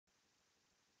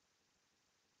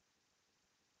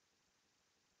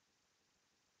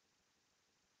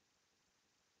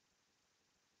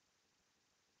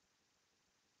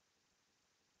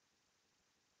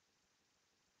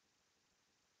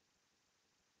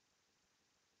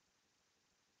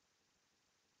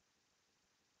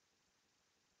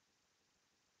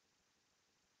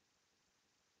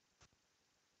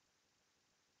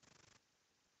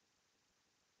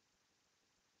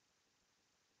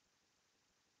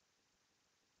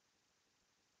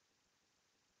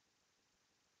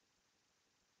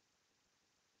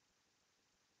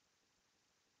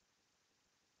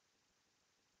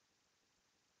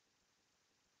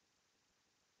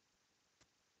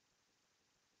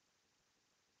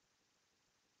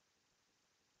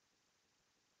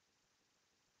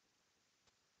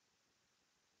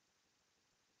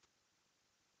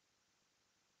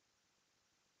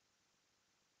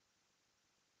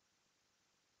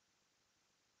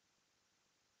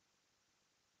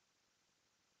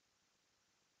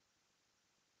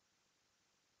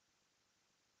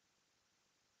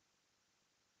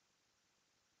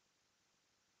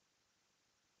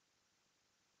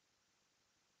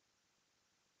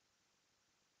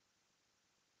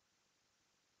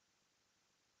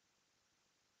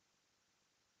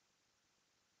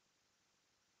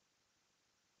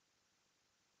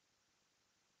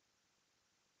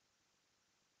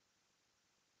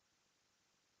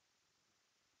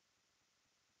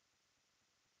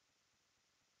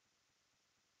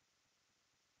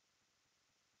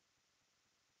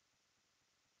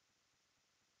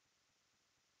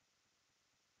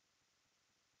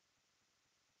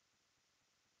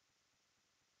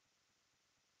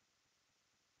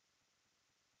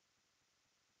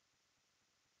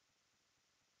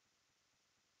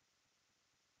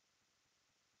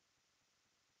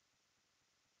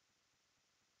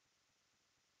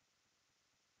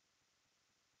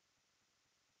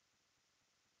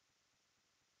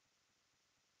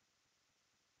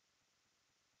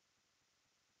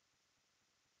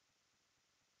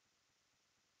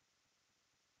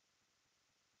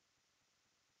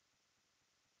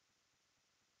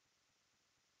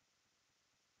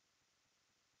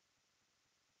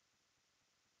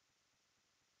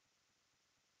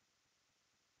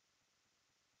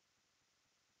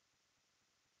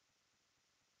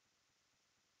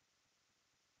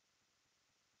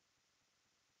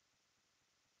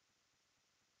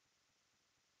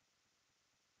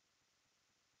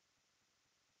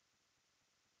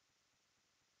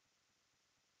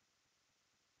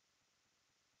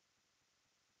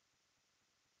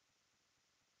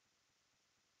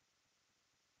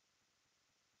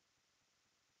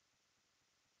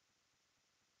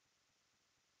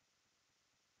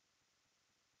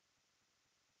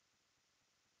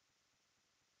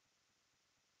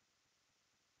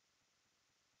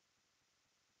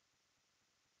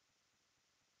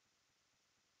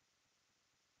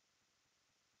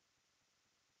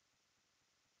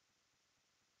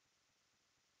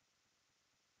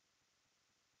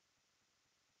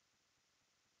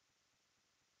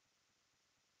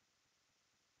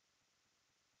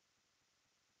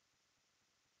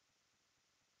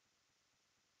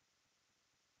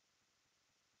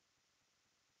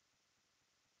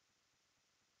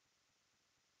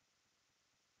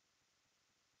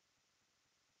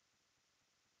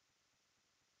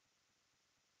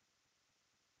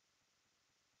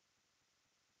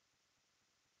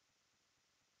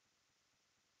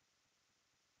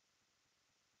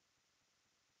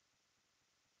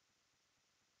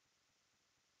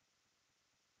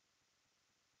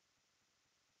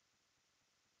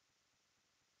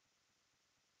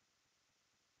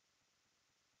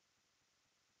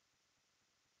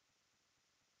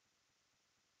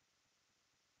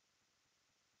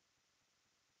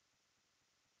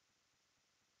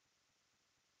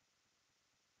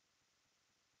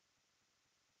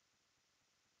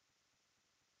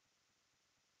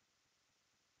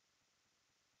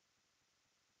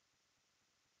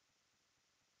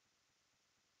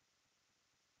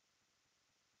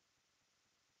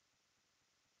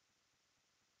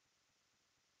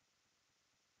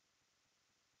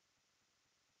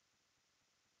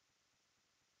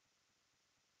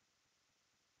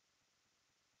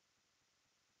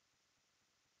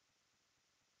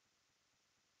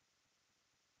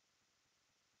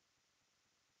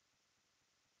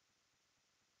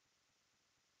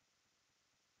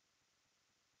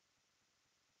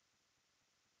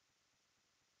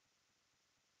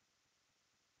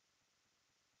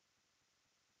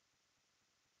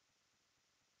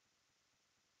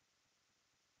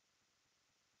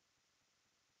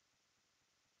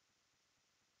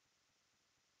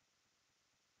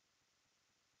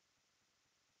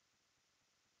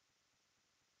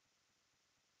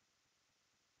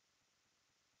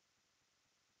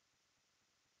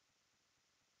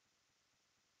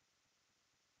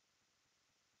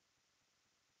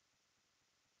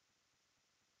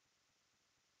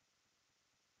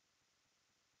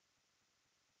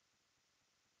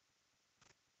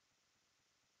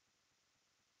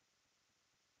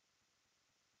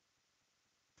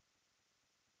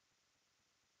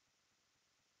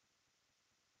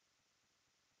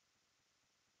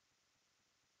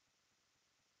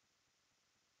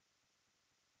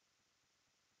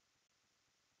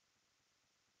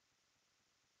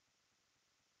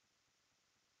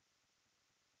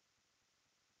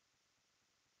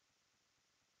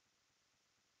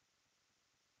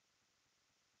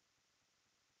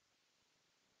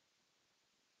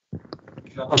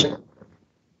Okay.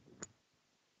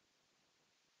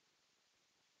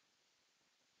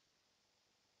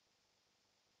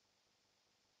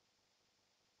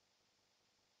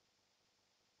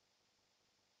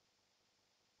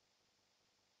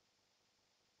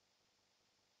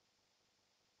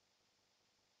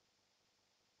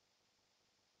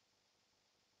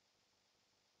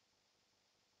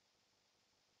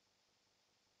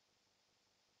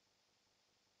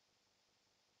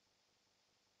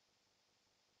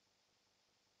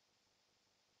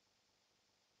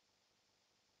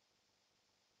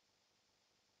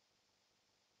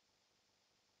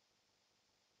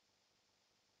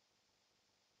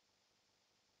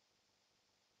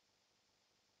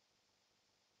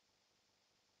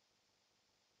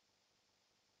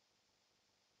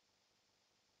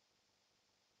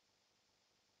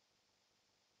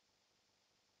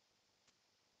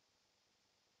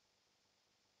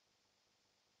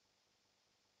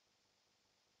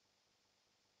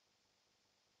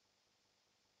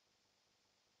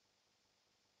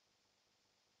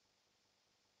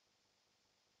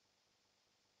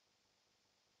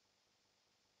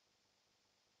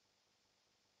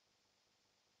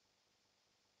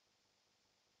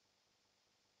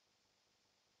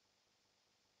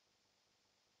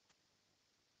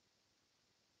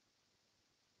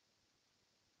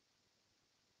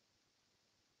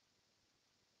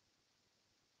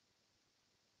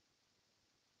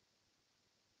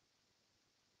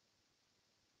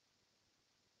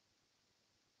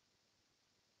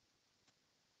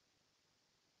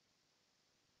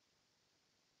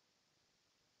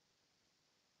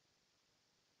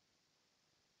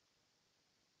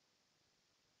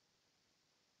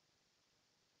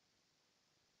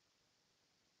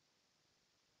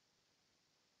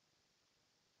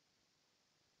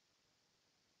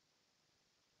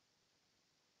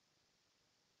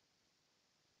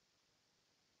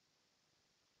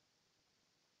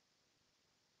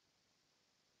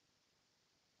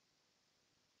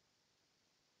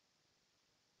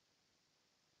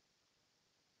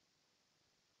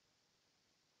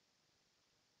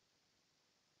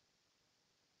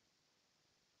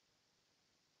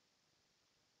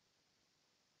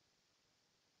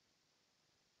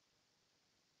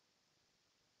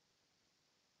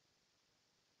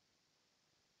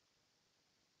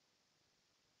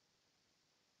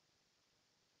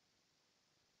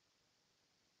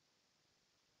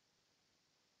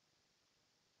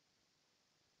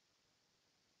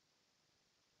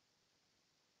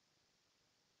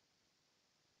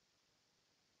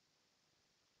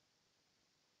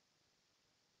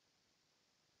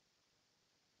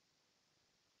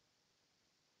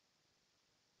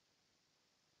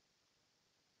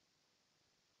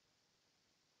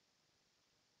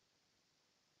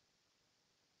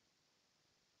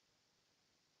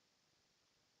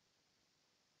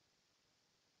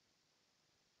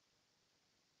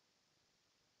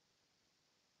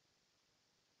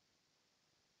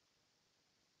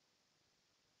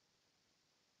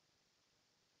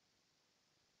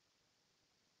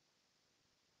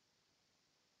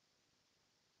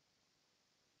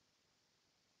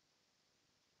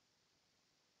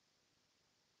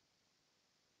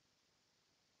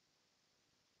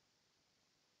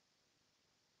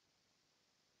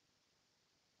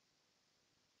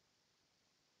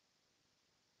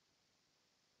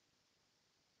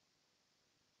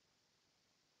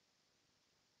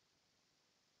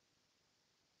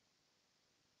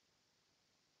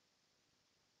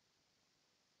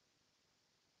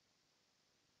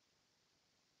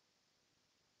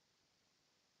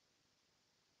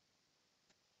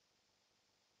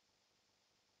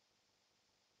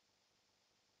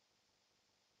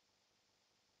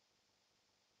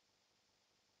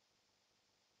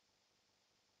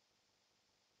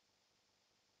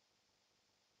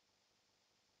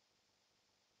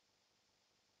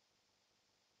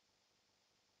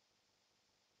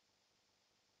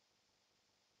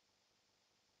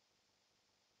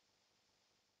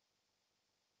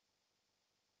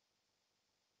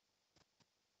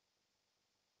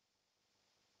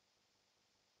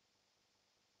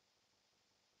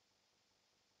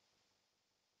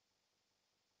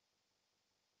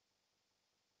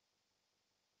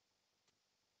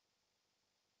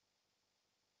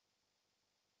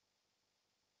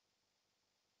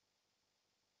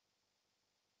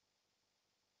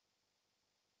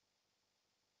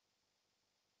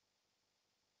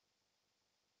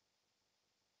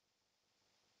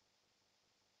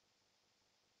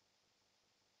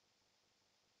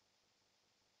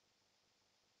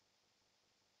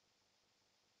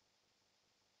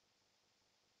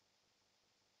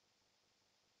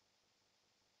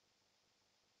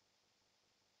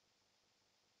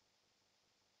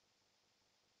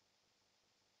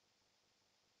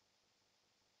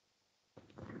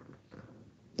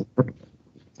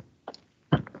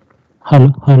 Hello,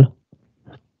 hello.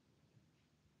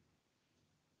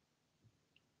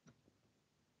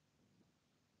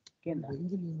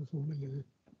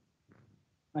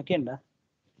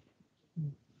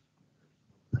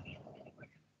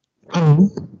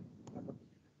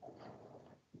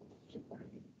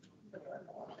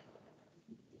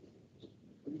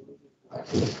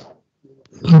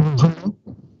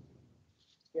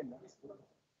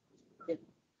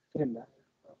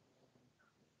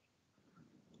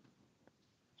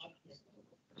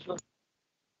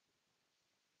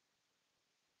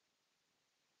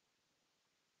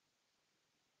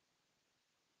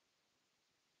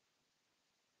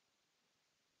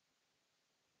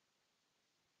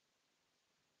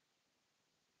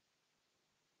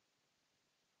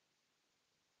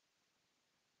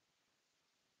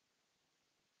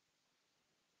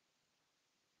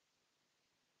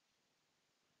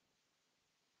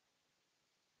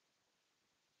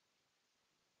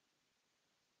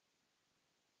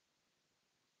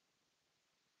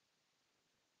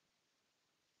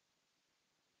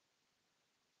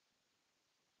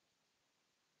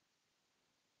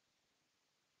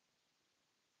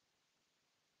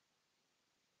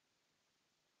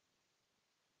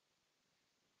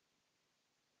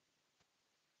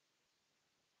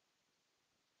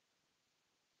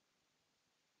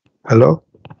 Hello.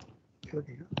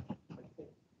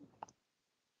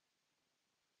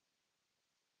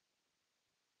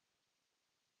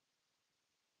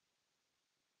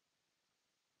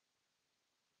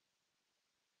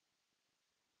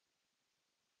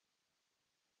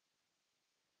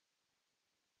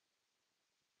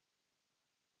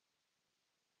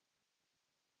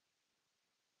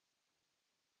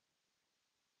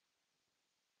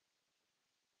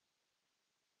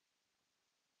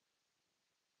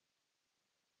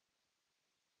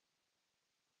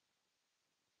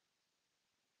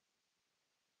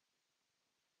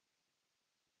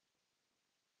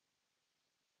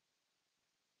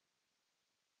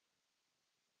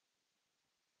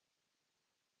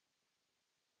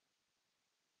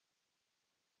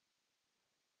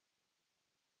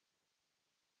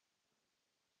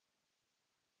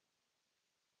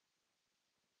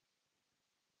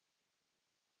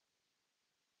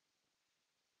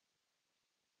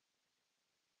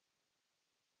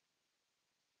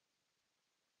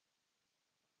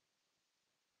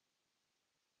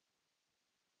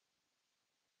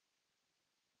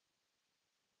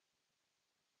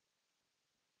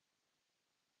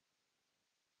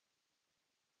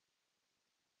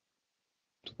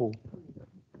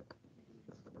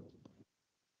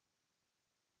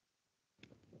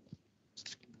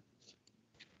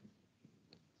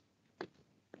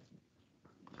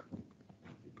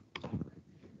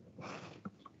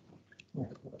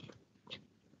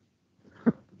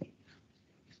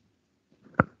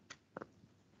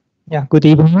 Yeah, good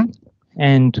evening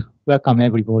and welcome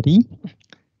everybody.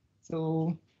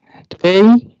 So today,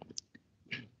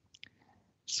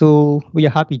 we are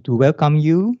happy to welcome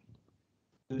you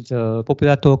to the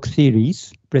popular talk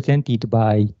series presented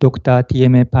by Dr.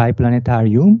 TMA Pai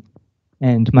Planetarium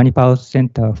and Manipal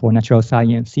Center for Natural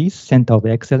Sciences, Center of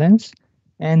Excellence,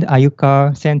 and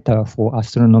Ayuka Center for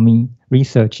Astronomy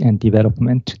Research and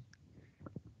Development.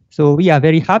 So we are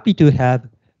very happy to have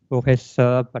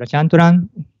Professor Balachandran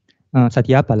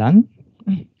Sathiapalan.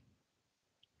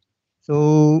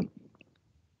 So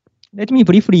let me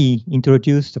briefly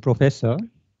introduce the professor.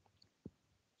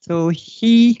 So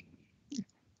he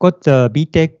got the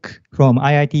BTech from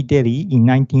IIT Delhi in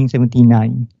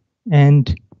 1979,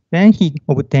 and then he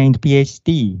obtained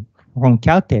PhD from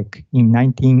Caltech in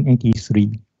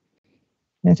 1983.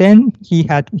 And then he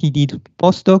did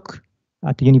postdoc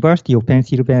at the University of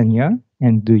Pennsylvania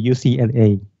and the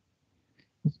UCLA.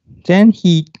 Then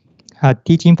he had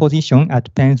teaching position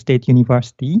at Penn State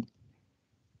University.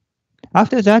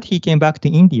 After that, he came back to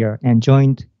India and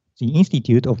joined the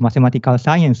Institute of Mathematical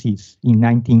Sciences in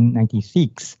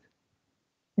 1996.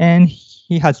 And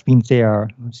he has been there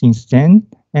since then,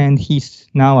 and he's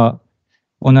now an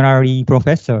honorary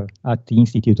professor at the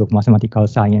Institute of Mathematical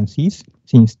Sciences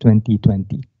since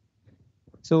 2020.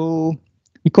 So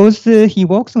because he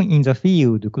works in the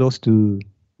field close to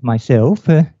myself,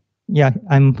 yeah,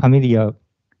 I'm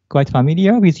quite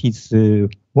familiar with his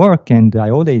work, and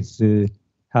I always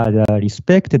had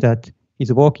respect that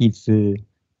his work is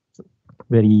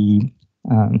very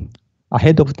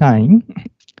ahead of time.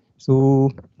 So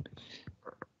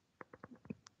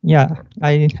yeah,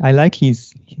 I like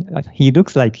he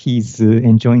looks like he's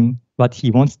enjoying what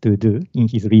he wants to do in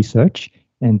his research,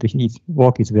 and his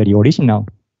work is very original.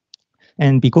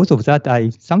 And because of that,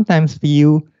 I sometimes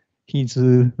feel his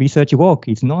research work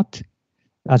is not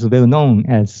as well known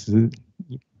as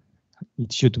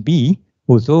it should be,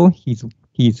 although he's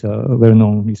a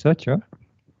well-known researcher.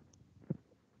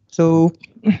 So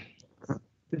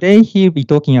today he'll be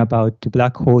talking about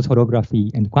black holes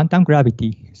holography and quantum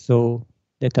gravity. So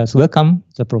let us welcome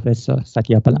the Professor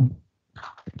Sathiapalan.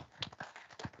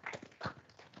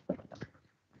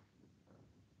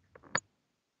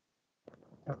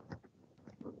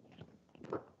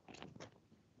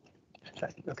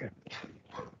 Okay.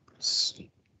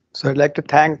 So I'd like to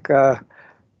thank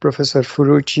Professor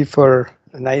Furuichi for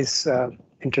a nice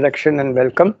introduction and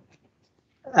welcome.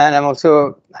 And I'm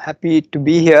also happy to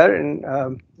be here.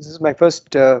 And this is my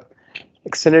first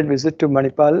extended visit to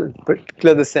Manipal, in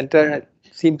particular the center. It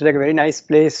seems like a very nice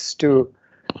place to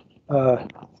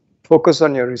focus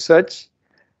on your research.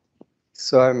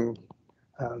 So I'm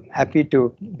happy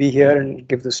to be here and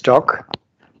give this talk.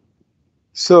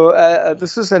 So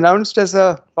this was announced as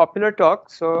a popular talk.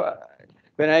 So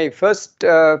when I first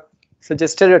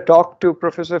suggested a talk to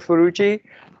Professor Furuichi,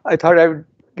 I thought I would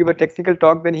give a technical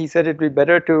talk. Then he said it'd be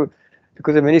better to,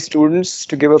 because there are many students,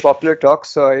 to give a popular talk.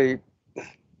 So I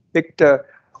picked a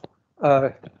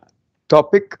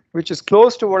topic which is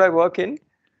close to what I work in,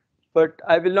 but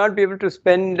I will not be able to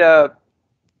spend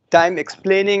time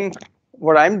explaining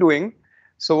what I'm doing.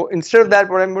 So instead of that,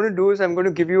 what I'm going to do is I'm going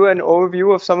to give you an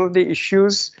overview of some of the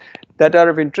issues that are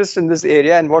of interest in this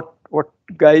area and what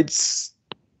guides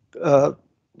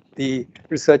the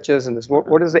researchers in this.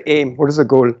 What is the aim? What is the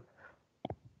goal?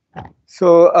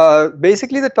 So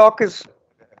basically the talk is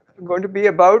going to be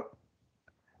about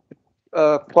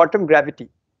quantum gravity.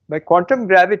 By quantum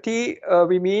gravity,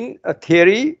 we mean a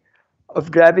theory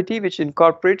of gravity which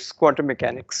incorporates quantum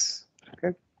mechanics.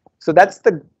 Okay? So that's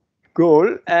the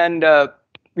goal, and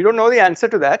we don't know the answer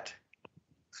to that.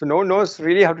 So no one knows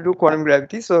really how to do quantum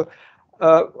gravity. So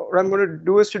what I'm going to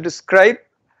do is to describe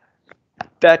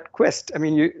that quest. I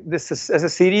mean, this is as a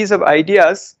series of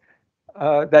ideas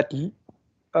that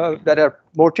are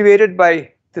motivated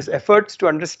by this efforts to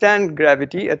understand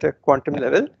gravity at a quantum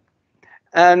level.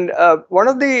 And one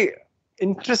of the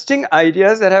interesting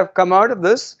ideas that have come out of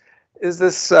this is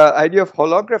this idea of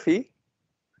holography.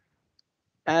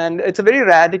 And it's a very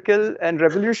radical and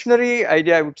revolutionary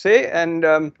idea, I would say.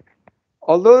 And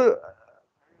although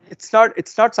it's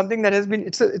not something that has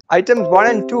been, items 1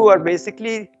 and 2 are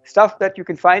basically stuff that you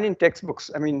can find in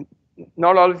textbooks. I mean,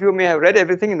 not all of you may have read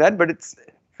everything in that, but it's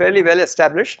fairly well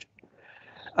established.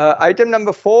 Item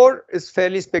number 4 is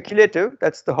fairly speculative.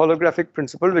 That's the holographic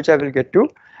principle, which I will get to.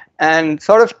 And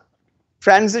sort of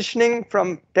transitioning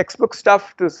from textbook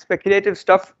stuff to speculative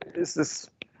stuff is this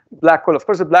black hole. Of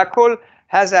course, the black hole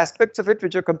has aspects of it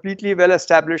which are completely well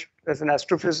established as an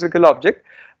astrophysical object,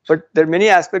 but there are many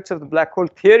aspects of the black hole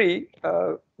theory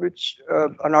which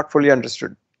are not fully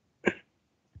understood.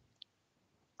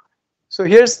 So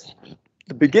here's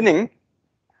the beginning.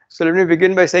 So let me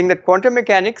begin by saying that quantum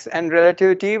mechanics and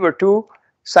relativity were two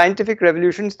scientific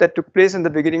revolutions that took place in the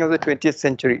beginning of the 20th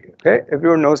century. Okay,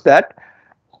 everyone knows that.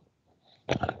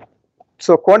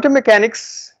 So quantum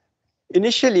mechanics,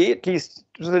 initially, at least,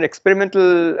 it was an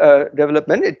experimental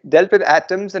development. It dealt with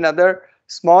atoms and other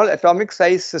small atomic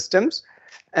size systems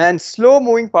and slow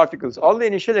moving particles. All the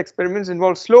initial experiments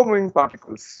involved slow moving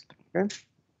particles. Okay?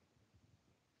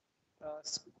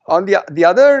 On the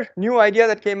other new idea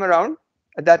that came around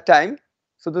at that time,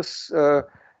 so this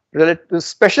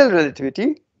special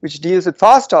relativity, which deals with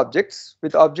fast objects,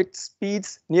 with object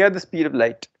speeds near the speed of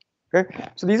light. Okay?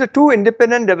 So these are two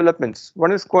independent developments.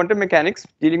 One is quantum mechanics,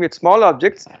 dealing with small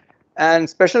objects, and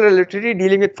special relativity,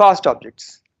 dealing with fast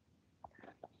objects.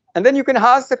 And then you can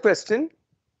ask the question,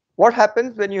 what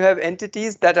happens when you have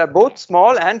entities that are both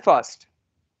small and fast?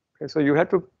 Okay, so you have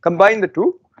to combine the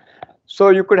two. So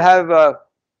you could have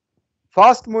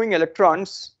fast moving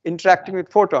electrons interacting with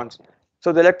photons.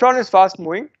 So the electron is fast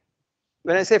moving.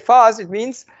 When I say fast, it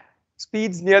means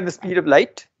speeds near the speed of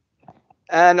light.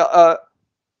 And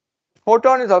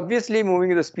photon is obviously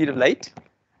moving at the speed of light.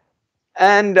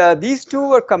 And these two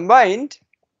were combined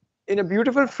in a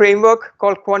beautiful framework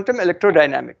called quantum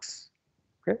electrodynamics.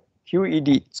 Okay?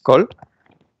 QED it's called.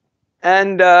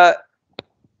 And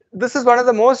this is one of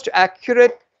the most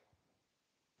accurate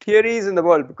theories in the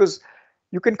world, because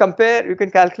you can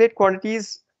calculate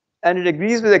quantities and it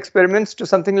agrees with experiments to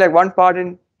something like 1 part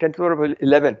in 10 to the power of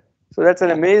 11. So that's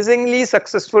an amazingly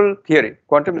successful theory,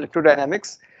 quantum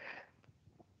electrodynamics.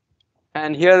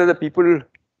 And here are the people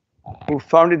who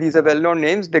founded. These are well-known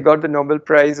names. They got the Nobel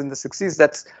Prize in the 60s.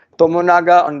 That's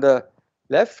Tomonaga on the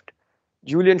left,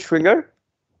 Julian Schwinger.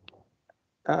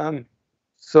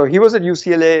 So he was at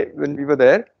UCLA when we were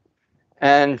there,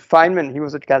 and Feynman, he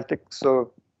was at Caltech.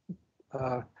 So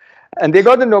And they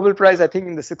got the Nobel Prize, I think,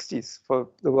 in the 60s for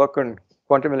the work on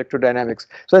quantum electrodynamics.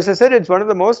 So as I said, it's one of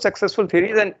the most successful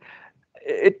theories, and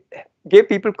it gave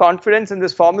people confidence in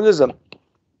this formalism.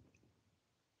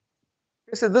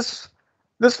 So this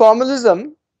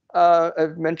formalism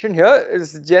I've mentioned here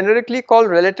is generically called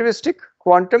relativistic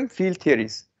quantum field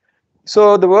theories.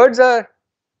 So the words are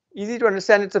easy to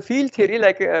understand. It's a field theory,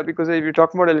 like because if you're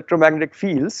talking about electromagnetic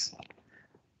fields,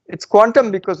 it's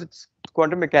quantum because it's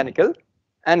quantum mechanical,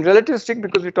 and relativistic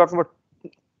because we're talking about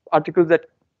particles that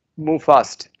move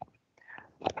fast.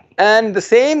 And the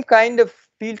same kind of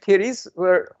field theories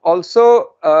were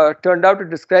also turned out to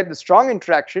describe the strong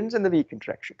interactions and the weak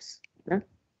interactions. Okay?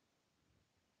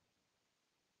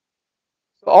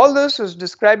 So all this is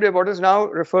described by what is now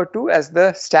referred to as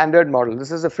the standard model.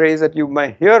 This is a phrase that you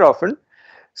might hear often.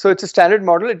 So it's a standard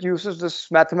model. It uses this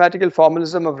mathematical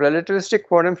formalism of relativistic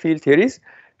quantum field theories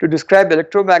to describe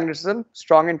electromagnetism,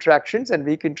 strong interactions, and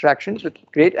weak interactions with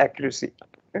great accuracy.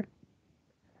 Okay?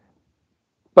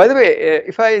 By the way,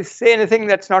 if I say anything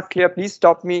that's not clear, please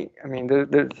stop me. I mean,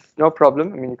 there's no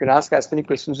problem. I mean, you can ask as many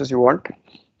questions as you want.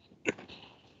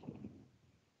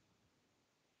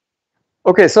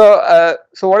 Okay, so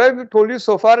what I've told you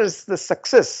so far is the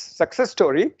success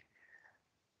story.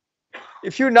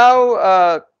 If you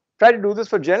now try to do this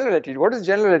for general relativity, what is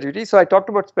general relativity? So I talked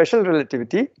about special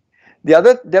relativity. The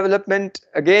other development,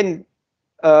 again,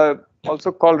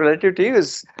 also called relativity,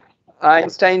 is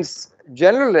Einstein's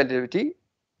general relativity,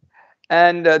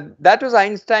 and that was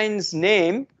Einstein's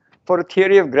name for a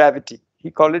theory of gravity. He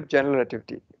called it general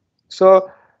relativity. So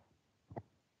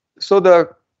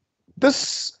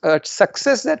this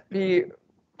success that we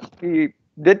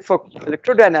did for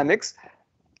electrodynamics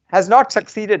has not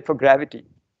succeeded for gravity.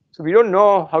 So we don't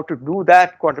know how to do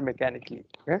that quantum mechanically.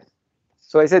 Okay?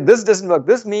 So I said this doesn't work.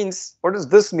 This means, what does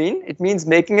this mean? It means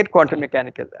making it quantum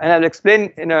mechanical. And I'll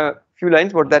explain in a few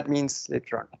lines what that means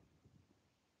later on.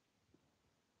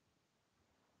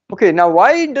 Okay, now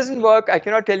why it doesn't work, I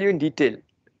cannot tell you in detail,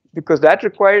 because that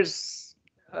requires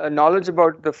knowledge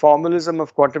about the formalism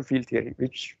of quantum field theory,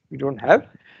 which we don't have.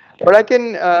 But I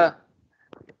can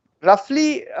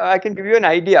roughly, I can give you an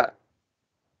idea.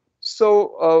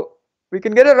 So we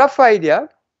can get a rough idea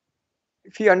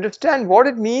if you understand what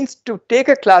it means to take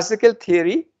a classical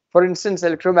theory, for instance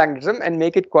electromagnetism, and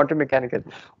make it quantum mechanical.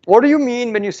 What do you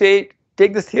mean when you say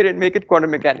take this theory and make it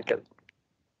quantum mechanical?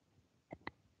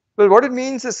 Well, what it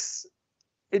means is,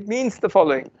 it means the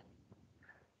following.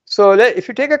 So if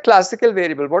you take a classical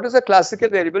variable, what is a classical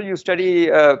variable? You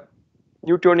study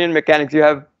Newtonian mechanics. You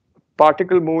have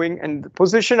particle moving, and the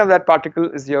position of that particle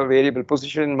is your variable,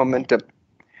 position and momentum.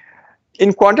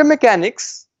 In quantum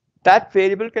mechanics, that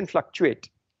variable can fluctuate.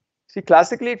 See,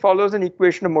 classically it follows an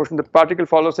equation of motion. The particle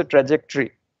follows a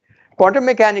trajectory. Quantum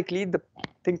mechanically, the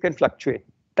thing can fluctuate.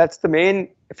 That's the main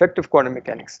effect of quantum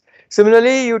mechanics.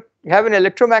 Similarly, you have an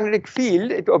electromagnetic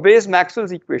field. It obeys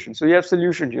Maxwell's equation. So you have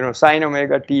solutions, you know, sine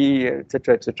omega t,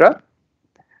 etc., etc.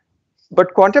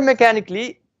 But quantum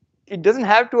mechanically, it doesn't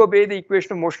have to obey the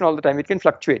equation of motion all the time. It can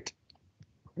fluctuate.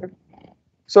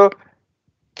 So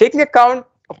taking account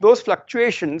of those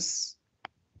fluctuations,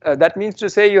 that means to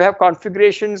say you have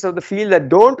configurations of the field that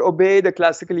don't obey the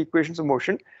classical equations of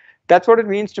motion. That's what it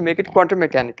means to make it quantum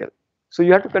mechanical. So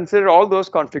you have to consider all those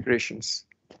configurations.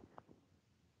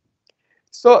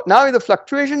 So now if the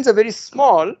fluctuations are very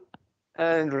small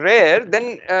and rare,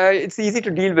 then it's easy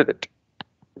to deal with it.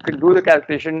 You can do the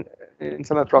calculation in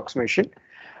some approximation.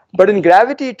 But in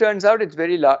gravity, it turns out it's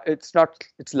very large.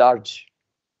 It's large.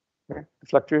 Okay? The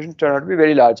fluctuations turn out to be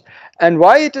very large. And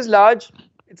why it is large,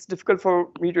 it's difficult for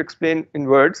me to explain in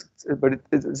words, but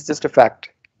it's just a fact.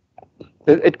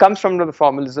 It comes from the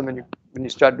formalism when you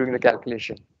start doing the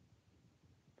calculation.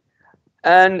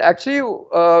 And actually,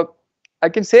 I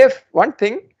can say one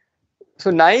thing. So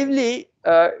naively,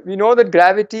 we know that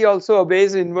gravity also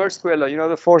obeys the inverse square law. You know,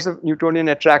 the force of Newtonian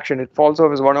attraction. It falls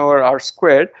off as 1 over r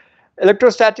squared.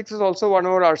 Electrostatics is also 1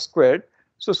 over r squared.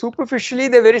 So superficially,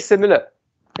 they're very similar.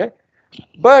 Okay,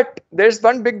 but there's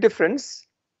one big difference.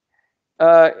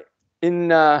 In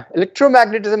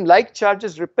electromagnetism, like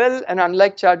charges repel and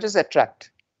unlike charges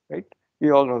attract. Right? We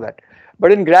all know that.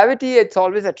 But in gravity, it's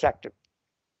always attractive.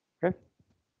 Okay.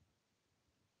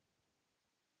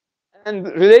 And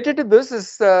related to this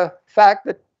is the fact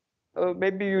that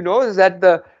maybe you know is that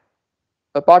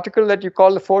a particle that you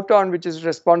call the photon, which is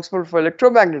responsible for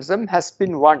electromagnetism, has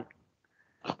spin 1.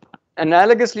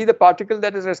 Analogously, the particle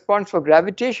that is responsible for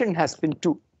gravitation has spin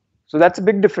 2. So that's a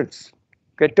big difference.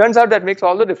 Okay, it turns out that makes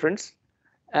all the difference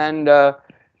and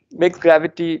makes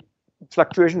gravity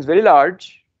fluctuations very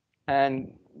large,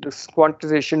 and this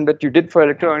quantization that you did for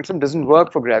electromagnetism doesn't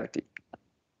work for gravity.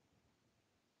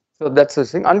 So that's the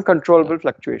thing, uncontrollable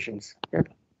fluctuations. Okay.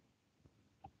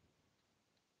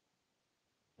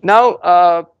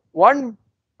 Now, one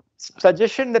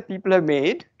suggestion that people have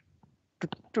made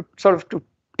to sort of to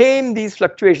tame these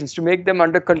fluctuations, to make them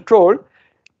under control,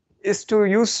 is to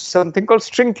use something called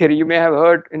string theory. You may have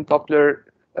heard in popular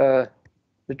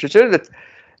literature that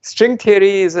string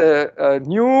theory is a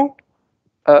new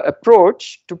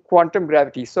approach to quantum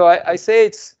gravity. So I say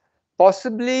it's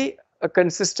possibly a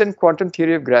consistent quantum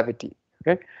theory of gravity.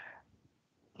 Okay,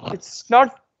 it's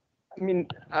not. I mean,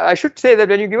 I should say that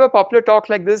when you give a popular talk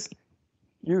like this,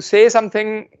 you say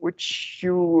something which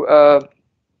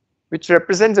which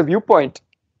represents a viewpoint.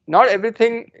 Not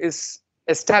everything is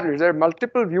established. There are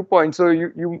multiple viewpoints. So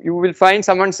you will find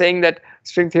someone saying that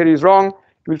string theory is wrong.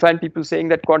 You will find people saying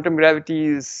that quantum gravity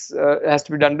is has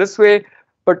to be done this way.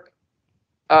 But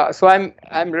so I'm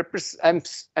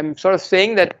sort of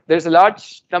saying that there's a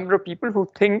large number of people who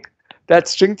think that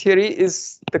string theory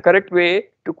is the correct way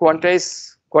to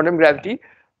quantize quantum gravity,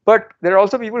 but there are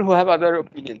also people who have other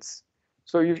opinions.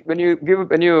 So when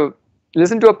you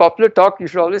listen to a popular talk, you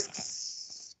should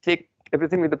always take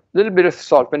everything with a little bit of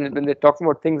salt when they're talking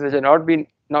about things that are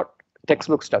not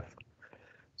textbook stuff.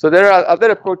 So there are other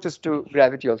approaches to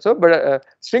gravity also, but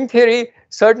string theory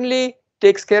certainly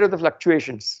takes care of the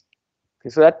fluctuations. Okay,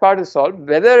 so that part is solved.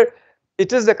 Whether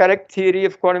it is the correct theory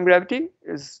of quantum gravity,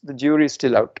 the jury is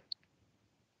still out.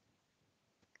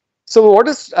 So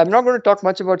I'm not going to talk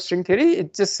much about string theory.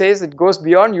 It just says it goes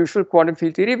beyond usual quantum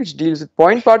field theory, which deals with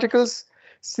point particles.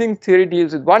 String theory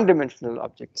deals with one-dimensional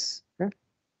objects. Okay?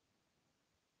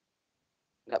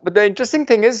 But the interesting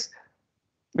thing is,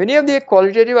 many of the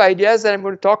qualitative ideas that I'm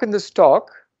going to talk in this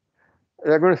talk,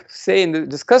 that I'm going to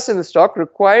discuss in this talk,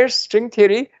 requires string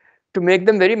theory to make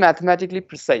them very mathematically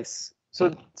precise.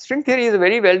 So string theory is a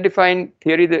very well-defined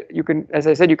theory that you can, as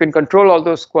I said, you can control all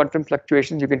those quantum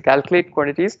fluctuations, you can calculate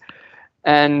quantities,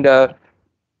 and the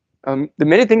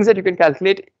many things that you can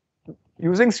calculate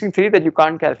using string theory that you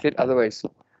can't calculate otherwise.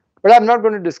 But I'm not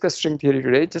going to discuss string theory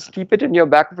today. Just keep it in your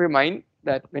back of your mind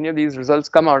that many of these results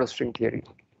come out of string theory.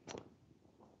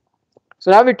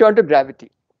 So now we turn to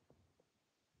gravity.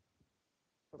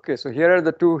 Okay, so here are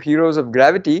the two heroes of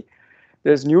gravity.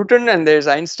 There's Newton and there's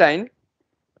Einstein.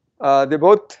 They're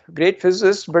both great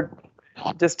physicists, but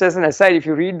just as an aside, if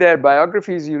you read their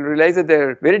biographies, you'll realize that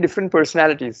they're very different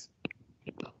personalities.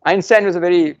 Einstein was a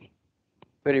very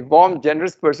warm,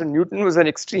 generous person. Newton was an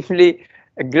extremely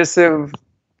aggressive,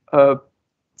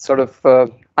 sort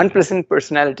of unpleasant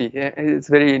personality. It's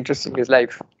very interesting, his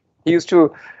life. He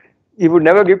would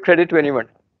never give credit to anyone.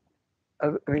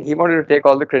 I mean, he wanted to take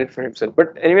all the credit for himself.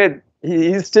 But anyway,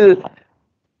 he's still,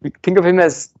 we think of him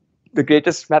as the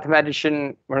greatest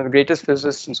mathematician, one of the greatest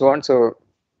physicists, and so on. So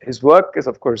his work is,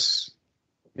 of course,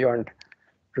 beyond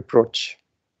reproach.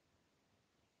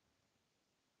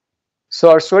 So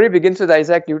our story begins with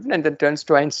Isaac Newton and then turns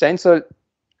to Einstein. So,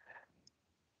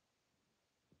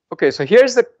 okay, so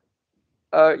here's the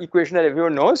equation that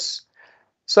everyone knows.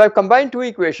 So I've combined two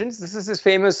equations. This is his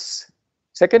famous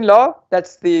second law.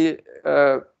 That's the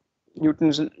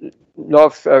Newton's law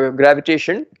of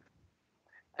gravitation.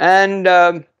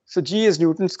 And so G is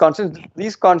Newton's constant.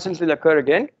 These constants will occur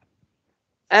again.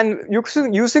 And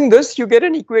using this, you get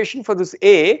an equation for this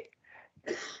A.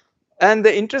 And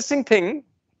the interesting thing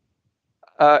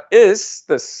is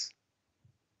this.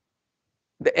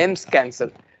 The m's cancel.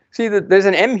 See, there's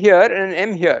an m here and an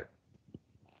m here.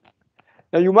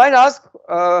 Now you might ask,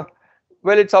 well,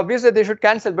 it's obvious that they should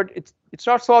cancel, but it's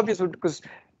not so obvious, because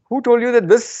who told you that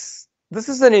this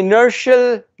is an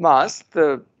inertial mass,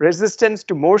 the resistance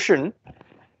to motion.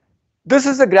 This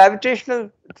is a gravitational.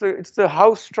 It's the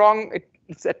how strong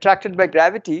it's attracted by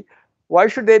gravity. Why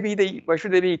should they be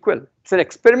equal? It's an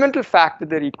experimental fact that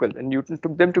they're equal, and Newton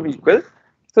took them to be equal.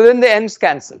 So then the m's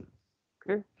cancel.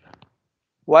 Okay,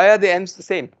 why are the m's the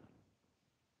same?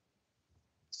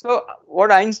 So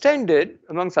what Einstein did,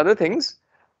 amongst other things,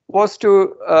 was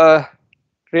to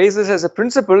raise this as a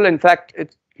principle. In fact,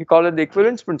 he called it the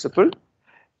equivalence principle.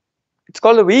 It's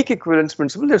called the weak equivalence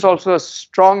principle. There's also a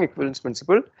strong equivalence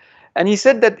principle. And he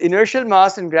said that inertial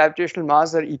mass and gravitational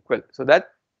mass are equal. So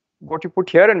that what you put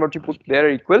here and what you put there are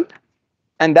equal.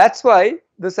 And that's why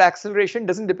this acceleration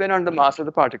doesn't depend on the mass of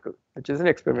the particle, which is an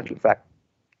experimental fact.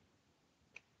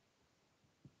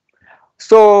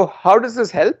 So how does this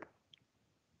help?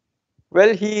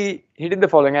 Well, he did the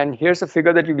following, and here's a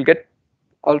figure that you will get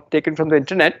all taken from the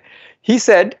internet. He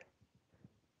said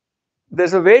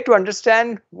there's a way to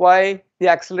understand why the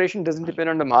acceleration doesn't depend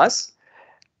on the mass.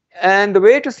 And the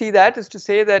way to see that is to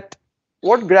say that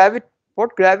what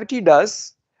gravity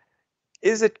does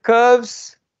is it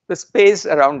curves the space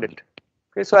around it.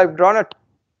 Okay, so I've drawn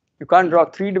you can't draw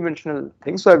three-dimensional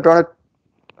things, so I've drawn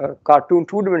a cartoon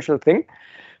two-dimensional thing.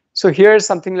 So here's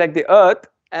something like the Earth,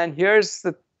 and here's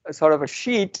a sort of a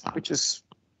sheet which is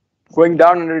going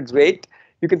down under its weight.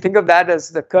 You can think of that as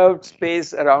the curved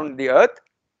space around the Earth.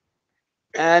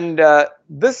 And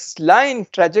this line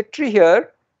trajectory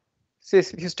here, so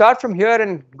if you start from here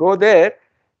and go there,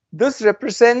 this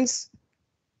represents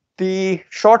the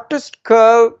shortest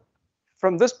curve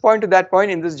from this point to that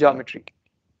point in this geometry.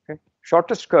 Okay?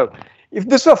 Shortest curve. If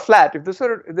this were flat, if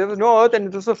there was no Earth and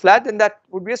if this were flat, then that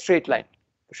would be a straight line.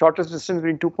 The shortest distance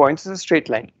between 2 points is a straight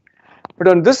line. But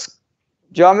on this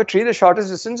geometry, the shortest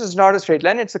distance is not a straight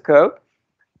line, it's a curve.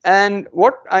 And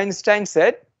what Einstein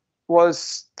said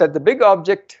was that the big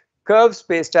object curves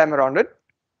spacetime around it.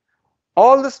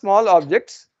 All the small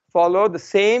objects follow the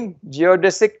same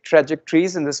geodesic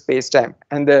trajectories in the spacetime.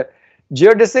 And the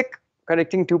geodesic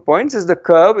connecting 2 points is the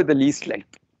curve with the least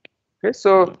length. Okay,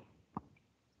 so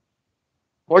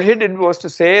what he did was to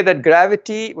say that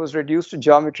gravity was reduced to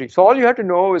geometry. So all you have to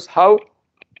know is how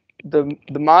the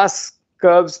mass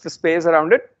curves the space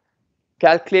around it.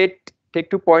 Calculate, take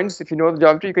 2 points. If you know the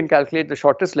geometry, you can calculate the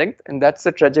shortest length, and that's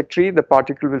the trajectory the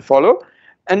particle will follow.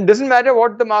 And it doesn't matter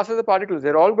what the mass of the particle is,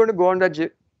 they're all going to go on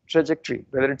that trajectory,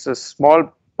 whether it's a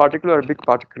small particle or a big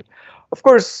particle. Of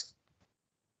course,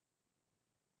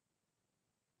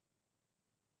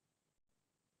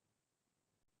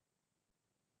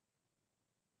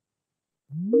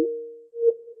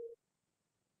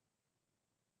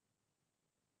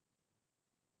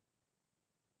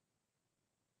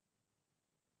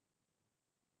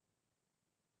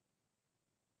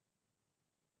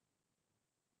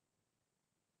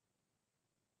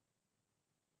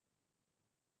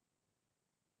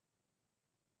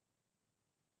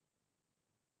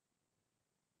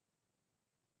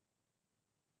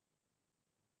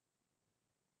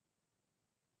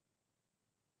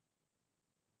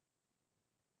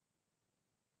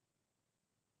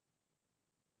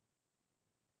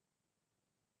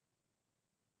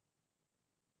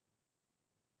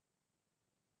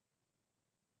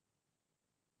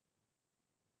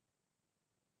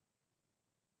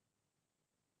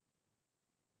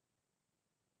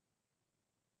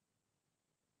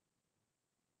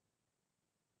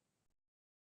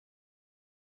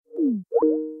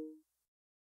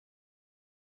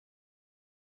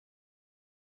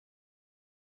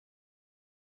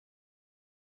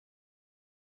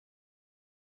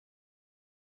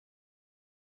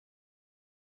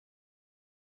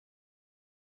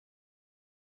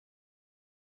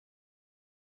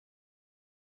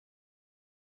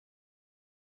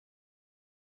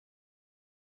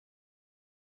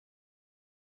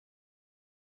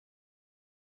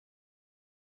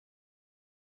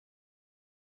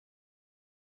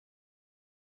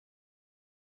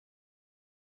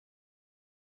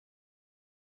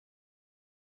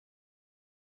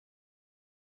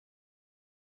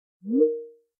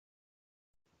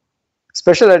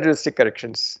 special relativistic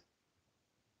corrections.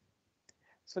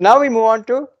 So now we move on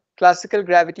to classical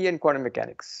gravity and quantum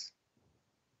mechanics.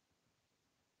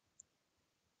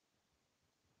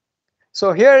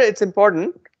 So here it's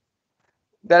important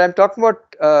that I'm talking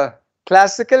about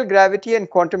classical gravity and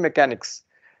quantum mechanics.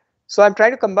 So I'm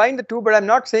trying to combine the two, but I'm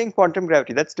not saying quantum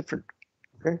gravity, that's different.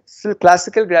 Okay, still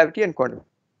classical gravity and quantum.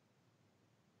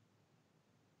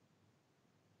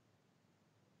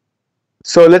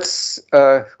 So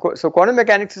so quantum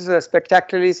mechanics is a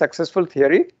spectacularly successful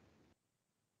theory.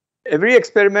 Every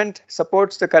experiment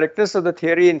supports the correctness of the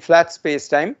theory in flat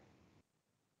space-time.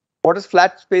 What does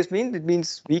flat space mean? It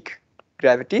means weak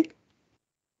gravity.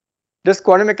 Does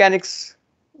quantum mechanics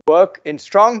work in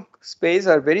strong space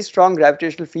or very strong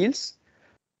gravitational fields?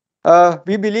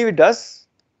 We believe it does,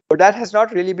 but that has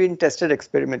not really been tested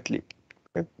experimentally.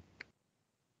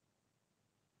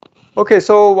 Okay,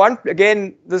 so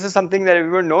again, this is something that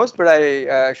everyone knows, but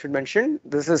I should mention.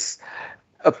 This is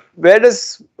where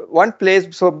does one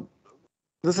place? So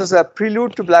this is a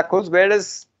prelude to black holes. Where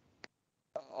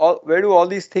do all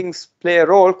these things play a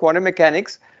role? Quantum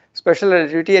mechanics, special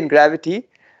relativity, and gravity.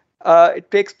 It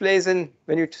takes place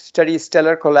when you study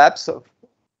stellar collapse of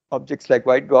objects like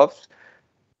white dwarfs.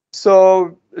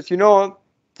 So as you know,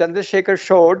 Chandrasekhar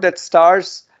showed that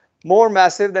stars more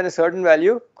massive than a certain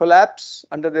value collapse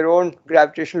under their own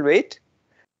gravitational weight.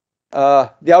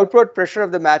 The outward pressure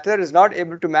of the matter is not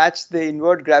able to match the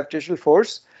inward gravitational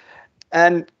force,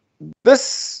 and the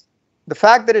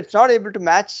fact that it's not able to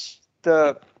match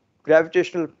the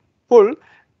gravitational pull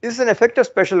is an effect of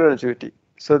special relativity.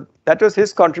 So that was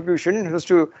his contribution. It was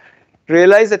to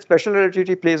realize that special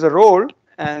relativity plays a role,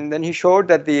 and then he showed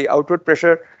that the outward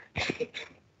pressure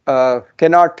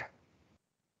cannot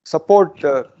support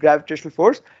the gravitational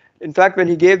force. In fact, when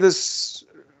he gave this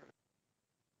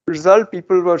result,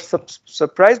 people were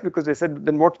surprised because they said,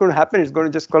 then what's going to happen? It's going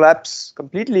to just collapse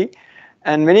completely.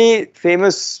 And many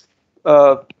famous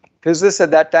physicists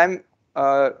at that time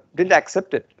didn't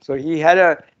accept it. So he had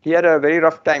a very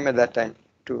rough time at that time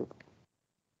too.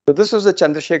 So this was the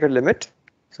Chandrasekhar limit.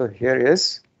 So here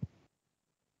is.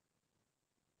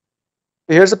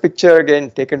 Here's a picture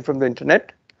again taken from the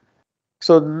internet.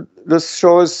 So this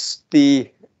shows the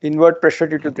inward pressure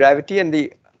due to gravity and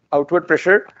the outward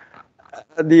pressure.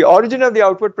 The origin of the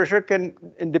outward pressure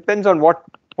depends on what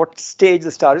stage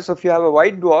the star is. So if you have a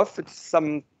white dwarf, it's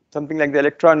something like the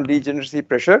electron degeneracy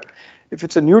pressure. If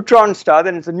it's a neutron star,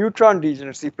 then it's a neutron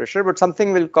degeneracy pressure, but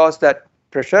something will cause that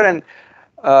pressure, and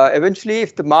eventually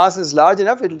if the mass is large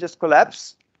enough, it will just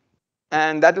collapse.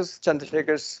 And that was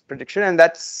Chandrasekhar's prediction, and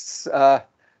that's the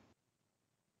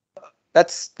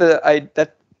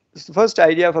first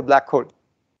idea of a black hole.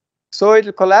 So it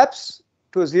will collapse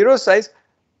to a zero size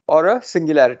or a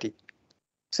singularity.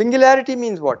 Singularity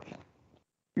means what?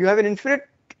 You have an infinite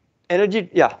energy.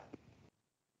 Yeah.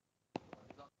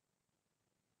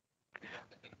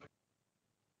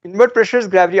 Inward pressure is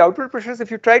gravity. Outward pressure is if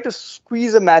you try to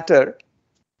squeeze a matter,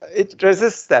 it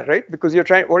resists that, right? Because what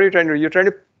are you trying to do? You're trying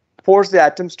to force the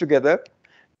atoms together,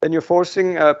 then you're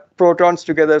forcing protons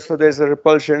together, so there's a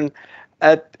repulsion.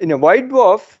 In a white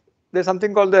dwarf, there's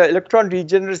something called the electron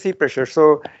degeneracy pressure.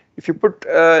 So if you put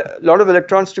a lot of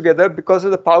electrons together, because of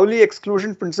the Pauli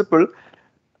exclusion principle,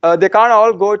 they can't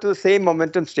all go to the same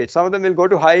momentum state. Some of them will go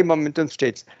to high momentum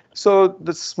states. So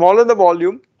the smaller the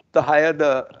volume, the higher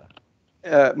the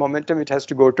momentum it has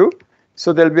to go to.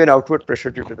 So there'll be an outward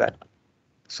pressure due to that.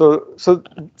 So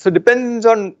depends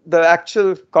on the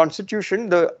actual constitution,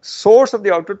 the source of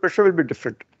the outward pressure will be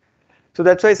different. So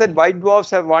that's why I said white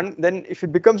dwarfs have one. Then if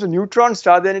it becomes a neutron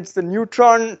star, then it's the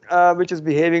neutron which is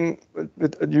behaving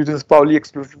due to this Pauli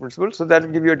exclusion principle. So that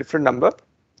will give you a different number.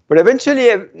 But eventually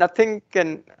nothing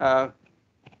can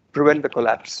prevent the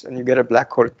collapse and you get a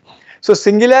black hole. So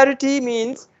singularity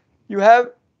means you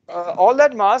have all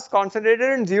that mass concentrated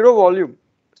in zero volume.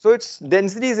 So its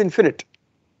density is infinite.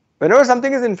 Whenever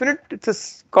something is infinite,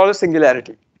 it's called a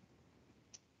singularity.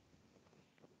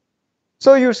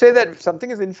 So you say that if something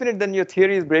is infinite, then your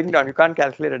theory is breaking down. You can't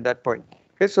calculate at that point.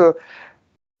 Okay, so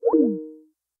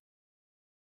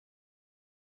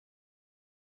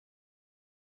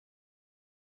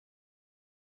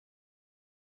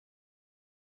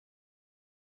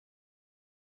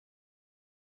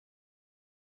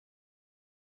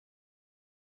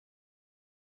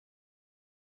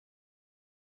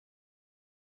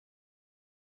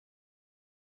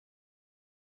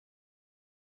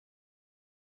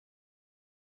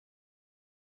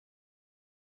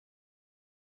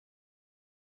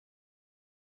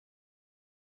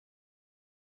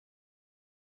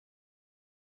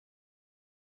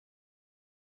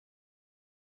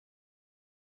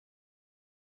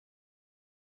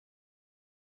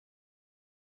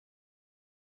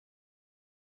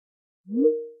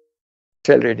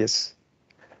shell radius.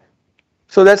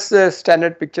 So that's the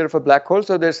standard picture of a black hole.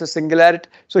 So there's a singularity.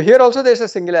 So here also there's a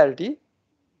singularity.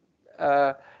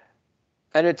 And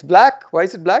it's black. Why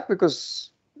is it black?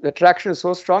 Because the attraction is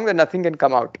so strong that nothing can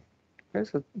come out. Okay,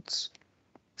 so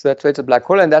that's why it's a black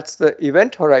hole, and that's the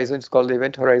event horizon. It's called the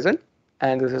event horizon,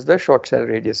 and this is the short shell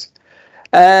radius.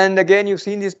 And again, you've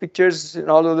seen these pictures in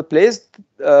all over the place.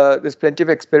 There's plenty of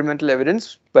experimental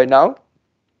evidence by now.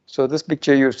 So this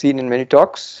picture you've seen in many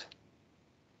talks.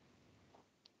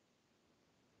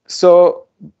 So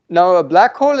now a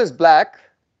black hole is black.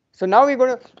 So now we're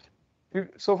going to,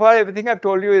 so far everything I've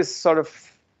told you is sort of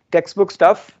textbook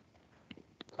stuff.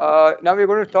 Now we're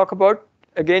going to talk about,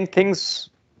 again, things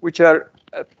which are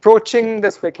approaching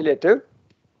the speculative.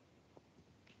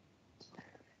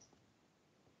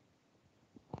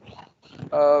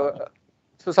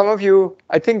 So some of you,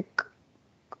 I think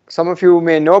some of you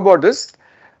may know about this.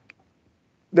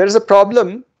 There is a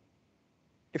problem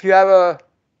if you have a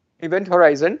event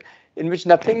horizon in which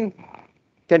nothing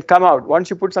can come out. Once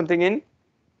you put something in,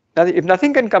 if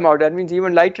nothing can come out, that means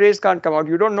even light rays can't come out.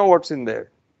 You don't know what's in there.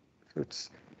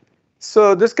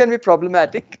 So this can be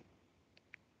problematic.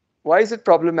 Why is it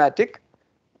problematic?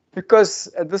 Because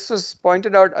this was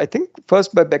pointed out, I think,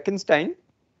 first by Bekenstein,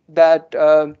 that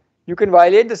you can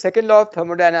violate the second law of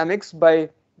thermodynamics by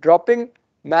dropping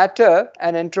matter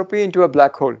and entropy into a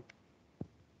black hole.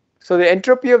 So the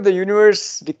entropy of the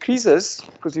universe decreases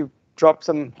because you drop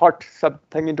some hot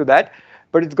something into that,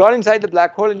 but it's gone inside the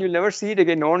black hole and you'll never see it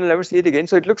again. No one will ever see it again.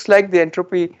 So it looks like the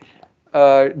entropy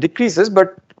decreases,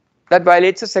 but that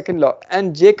violates the second law.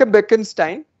 And Jacob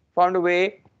Bekenstein found a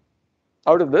way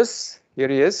out of this. Here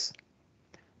he is.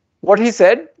 What he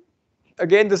said,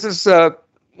 again, this is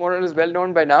more or less well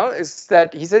known by now, is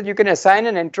that he said you can assign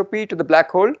an entropy to the black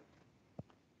hole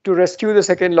to rescue the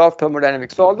second law of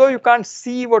thermodynamics. So although you can't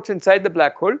see what's inside the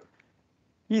black hole,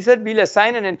 he said we'll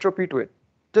assign an entropy to it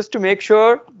just to make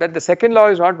sure that the second law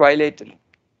is not violated.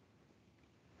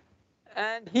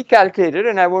 And he calculated,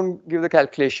 and I won't give the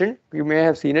calculation, you may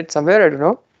have seen it somewhere, I don't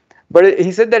know, but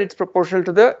he said that it's proportional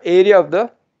to the area of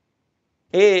the,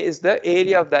 A is the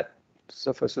area of that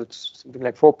surface, so it's something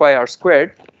like 4 pi r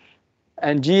squared,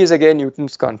 and G is again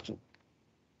Newton's constant.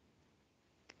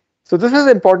 So this is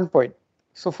the important point.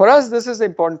 So for us, this is the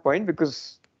important point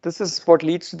because this is what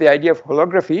leads to the idea of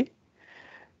holography,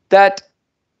 that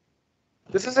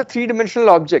this is a three-dimensional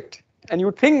object, and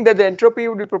you think that the entropy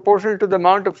would be proportional to the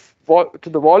amount of to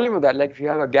the volume of that, like if you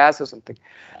have a gas or something,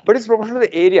 but it's proportional to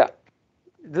the area.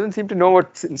 It doesn't seem to know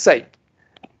what's inside.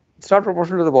 It's not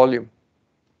proportional to the volume.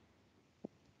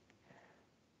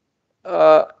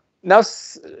 Now,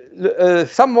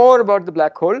 some more about the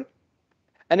black hole,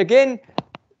 and again,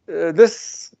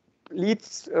 this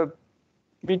leads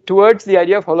me towards the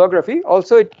idea of holography.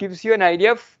 Also, it gives you an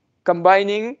idea of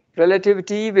combining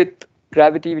relativity with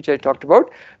gravity, which I talked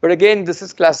about. But again, this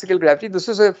is classical gravity. This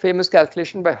is a famous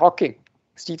calculation by Hawking,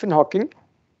 Stephen Hawking.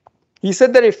 He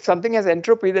said that if something has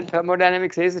entropy, then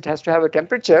thermodynamics says it has to have a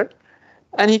temperature,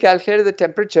 and he calculated the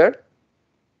temperature.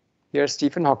 Here's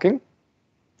Stephen Hawking.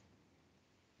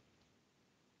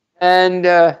 And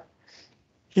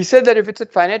he said that if it's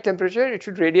at finite temperature, it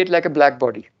should radiate like a black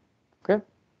body. Okay.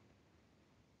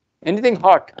 Anything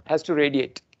hot has to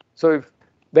radiate. So if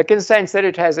Bekenstein said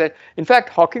it has a, in fact,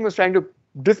 Hawking was trying to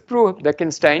disprove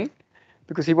Bekenstein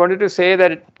because he wanted to say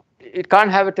that it can't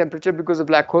have a temperature because the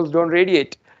black holes don't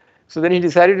radiate. So then he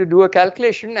decided to do a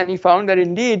calculation, and he found that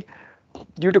indeed,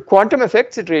 due to quantum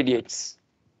effects, it radiates.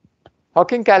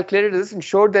 Hawking calculated this and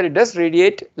showed that it does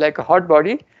radiate like a hot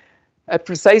body at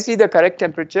precisely the correct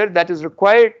temperature that is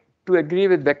required to agree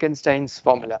with Bekenstein's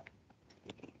formula.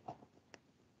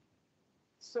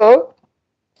 So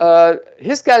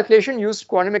his calculation used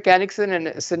quantum mechanics in an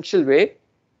essential way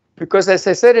because, as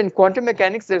I said, in quantum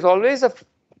mechanics there's always a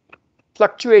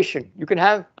fluctuation. You can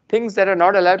have things that are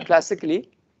not allowed classically.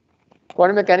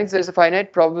 Quantum mechanics, there's a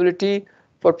finite probability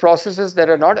for processes that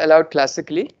are not allowed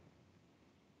classically.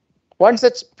 One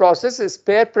such process is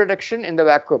pair production in the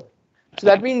vacuum. So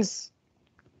that means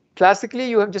classically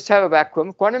you just have a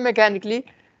vacuum. Quantum mechanically,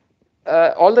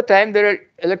 all the time there are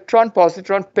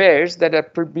electron-positron pairs that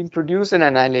are being produced and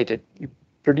annihilated. You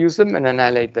produce them and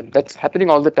annihilate them. That's happening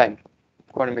all the time,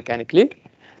 quantum mechanically.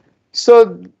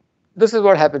 So this is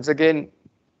what happens. Again,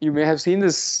 you may have seen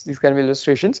these kind of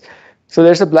illustrations. So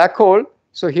there's a black hole.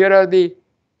 So here are the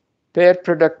pair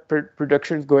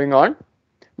productions going on.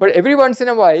 But every once in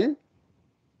a while,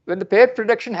 when the pair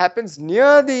production happens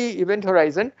near the event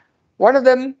horizon, one of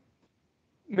them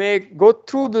may go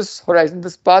through this horizon,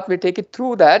 this path may take it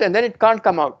through that, and then it can't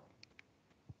come out.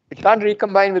 It can't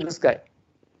recombine with this guy.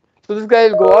 So this guy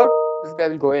will go out, this guy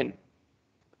will go in.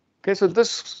 Okay, so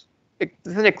this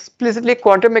is an explicitly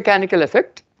quantum mechanical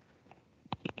effect.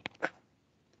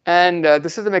 And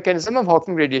this is the mechanism of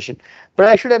Hawking radiation. But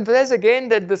I should emphasize again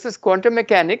that this is quantum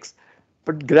mechanics,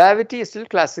 but gravity is still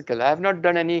classical. I have not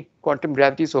done any quantum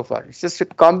gravity so far. It's just a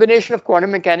combination of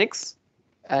quantum mechanics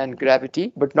and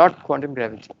gravity, but not quantum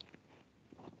gravity.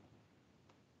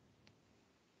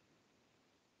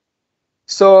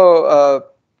 So,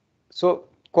 so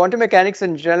quantum mechanics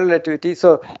and general relativity.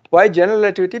 So why general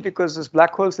relativity? Because this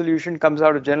black hole solution comes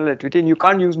out of general relativity, and you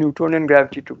can't use Newtonian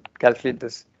gravity to calculate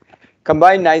this.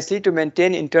 Combine nicely to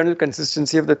maintain internal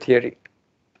consistency of the theory.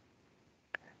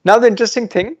 Now the interesting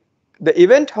thing, the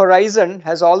event horizon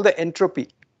has all the entropy.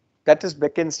 That is,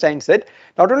 Bekenstein said.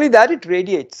 Not only that, it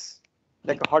radiates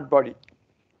like a hot body.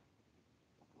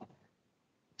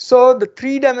 So the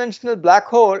three-dimensional black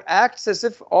hole acts as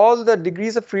if all the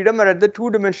degrees of freedom are at the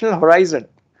two-dimensional horizon.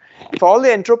 If all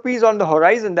the entropy is on the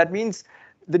horizon, that means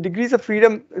the degrees of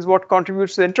freedom is what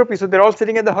contributes to entropy. So they're all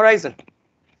sitting at the horizon.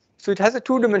 So it has a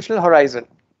two-dimensional horizon.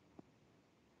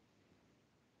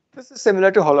 This is similar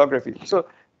to holography. So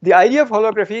the idea of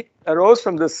holography arose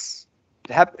from this.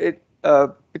 It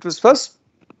was first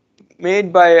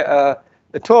made by a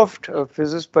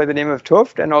physicist by the name of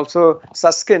Toft, and also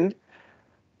Susskind.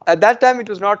 At that time, it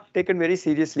was not taken very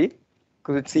seriously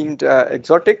because it seemed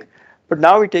exotic, but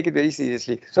now we take it very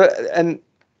seriously. So, and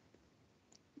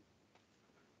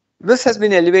this has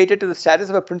been elevated to the status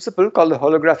of a principle called the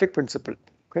holographic principle.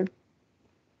 Okay.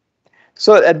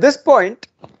 So at this point,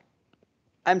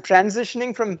 I'm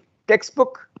transitioning from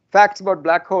textbook facts about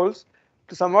black holes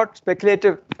to somewhat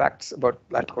speculative facts about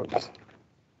black holes.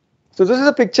 So this is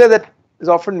a picture that is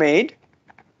often made.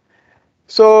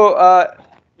 So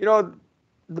you know,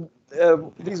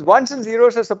 these ones and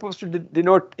zeros are supposed to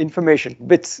denote information,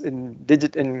 bits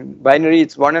in binary.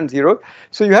 It's 1 and 0.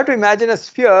 So you have to imagine a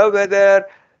sphere where there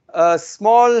are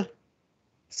small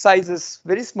sizes,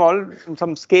 very small, from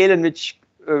some scale in which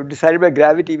decided by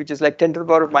gravity, which is like 10 to the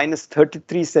power of minus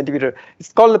 33 centimeter.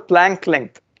 It's called the Planck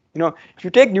length. You know, if you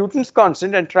take Newton's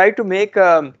constant and try to make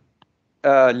a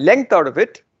length out of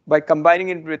it by combining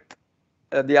it with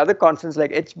the other constants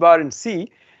like h bar and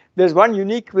c, there's one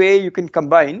unique way you can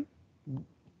combine.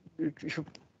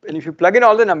 And if you plug in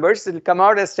all the numbers, it will come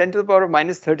out as 10 to the power of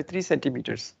minus 33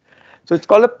 centimeters. So it's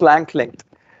called a Planck length.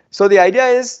 So the idea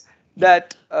is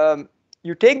that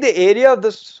you take the area of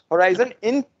this horizon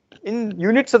in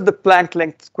units of the Planck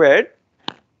length squared,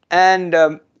 and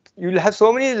you'll have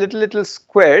so many little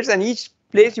squares, and each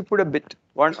place you put a bit,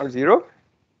 1 or 0,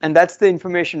 and that's the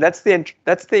information. That's the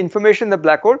information in the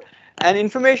black hole, and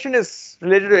information is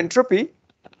related to entropy.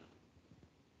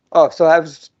 Oh, so I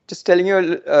was just telling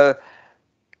you,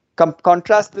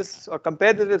 contrast this or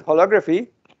compare this with holography.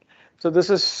 So this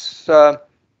is,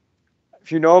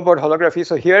 if you know about holography,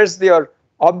 so here's your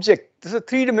object. This is a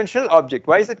three-dimensional object.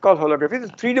 Why is it called holography?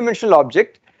 It's a three-dimensional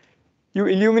object. You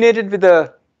illuminate it with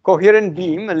a coherent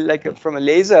beam, like from a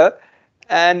laser,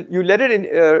 and you let it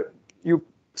in. You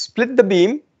split the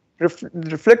beam,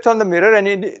 reflects on the mirror,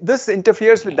 and this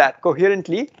interferes with that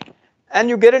coherently, and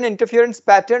you get an interference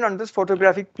pattern on this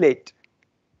photographic plate.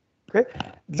 Okay,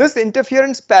 this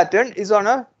interference pattern is on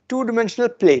a two-dimensional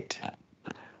plate,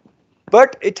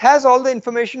 but it has all the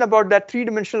information about that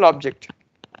three-dimensional object.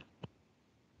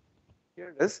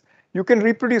 Here it is. You can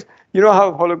reproduce. You know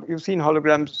how you've seen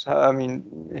holograms. I mean,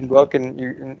 in work and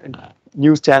in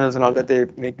news channels and all that, they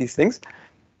make these things.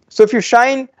 So if you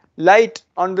shine light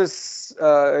on this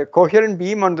coherent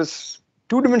beam on this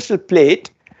two-dimensional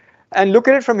plate and look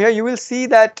at it from here, you will see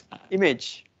that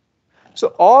image.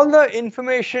 So all the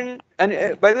information,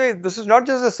 and by the way, this is not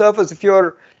just the surface. If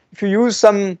you use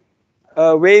some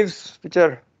waves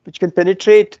which can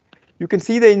penetrate, you can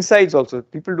see the insides also.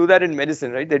 People do that in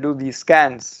medicine, right? They do these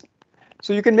scans.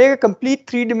 So you can make a complete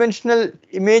three-dimensional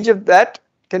image of that,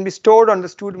 can be stored on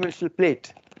this two-dimensional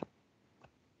plate.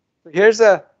 So here's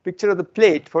a picture of the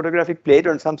plate, photographic plate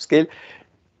on some scale.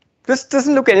 This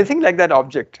doesn't look anything like that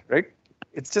object, right?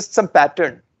 It's just some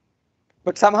pattern.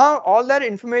 But somehow all that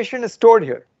information is stored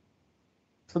here.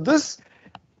 So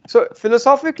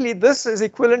philosophically, this is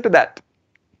equivalent to that.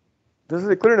 This is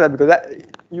equivalent to that because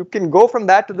you can go from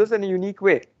that to this in a unique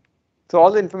way. So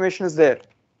all the information is there.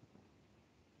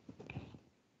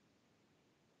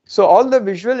 So all the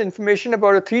visual information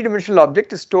about a three-dimensional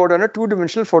object is stored on a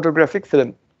two-dimensional photographic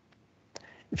film.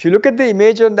 If you look at the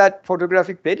image on that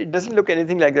photographic plate, it doesn't look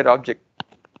anything like that object.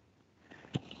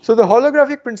 So the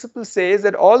holographic principle says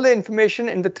that all the information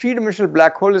in the three-dimensional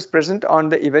black hole is present on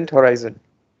the event horizon.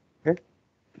 Okay?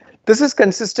 This is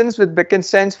consistent with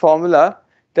Bekenstein's formula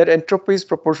that entropy is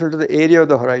proportional to the area of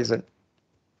the horizon.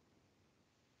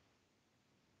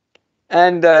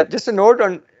 And just a note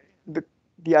on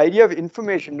the idea of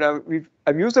information. Now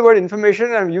I've used the word information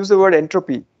and I've used the word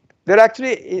entropy. They're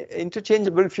actually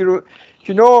interchangeable. If you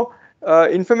know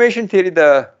information theory,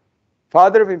 the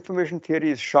father of information theory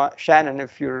is Shannon.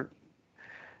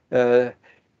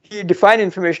 He defined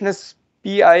information as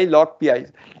pi log pi.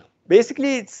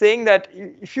 Basically, it's saying that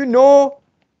if you know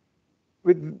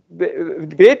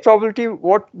with great probability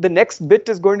what the next bit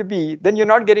is going to be, then you're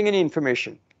not getting any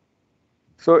information.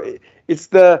 So it's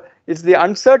the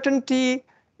uncertainty.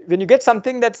 When you get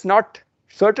something that's not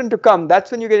certain to come,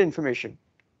 that's when you get information.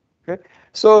 Okay.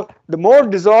 So the more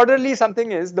disorderly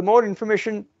something is, the more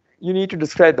information you need to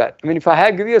describe that. I mean, if I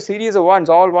give you a series of ones,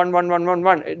 all 1, 1, 1, 1,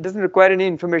 1, it doesn't require any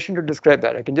information to describe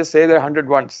that. I can just say there are 100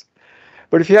 ones.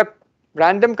 But if you have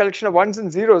random collection of ones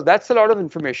and zeros, that's a lot of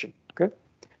information. Okay.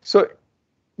 So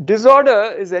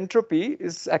disorder is entropy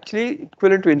is actually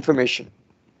equivalent to information.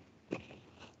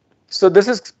 So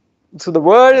the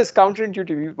word is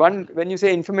counterintuitive. When you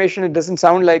say information, it doesn't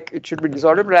sound like it should be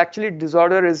disorder, but actually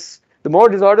disorder is, the more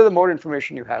disorder, the more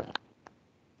information you have.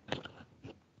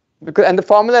 And the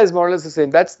formula is more or less the same.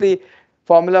 That's the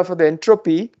formula for the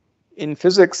entropy in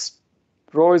physics.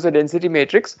 Rho is a density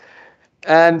matrix.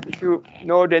 And if you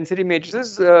know density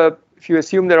matrices, if you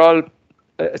assume they're all,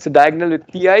 it's a diagonal with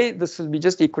pi, this will be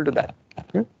just equal to that.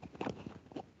 Okay?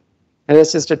 And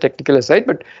that's just a technical aside.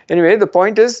 But anyway, the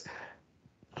point is,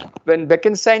 when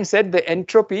Bekenstein said the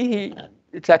entropy,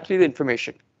 it's actually the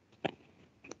information.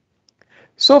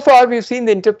 So far, we've seen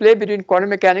the interplay between quantum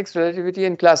mechanics, relativity,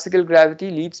 and classical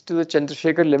gravity leads to the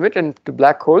Chandrasekhar limit and to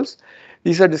black holes.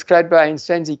 These are described by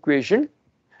Einstein's equation.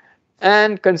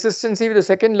 And consistency with the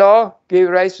second law gave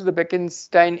rise to the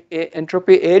Bekenstein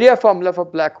entropy area formula for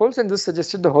black holes, and this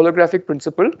suggested the holographic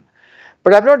principle.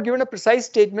 But I have not given a precise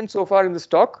statement so far in this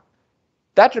talk.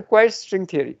 That requires string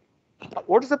theory.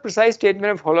 What is the precise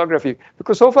statement of holography?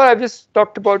 Because so far I have just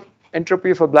talked about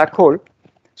entropy of a black hole.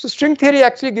 So string theory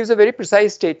actually gives a very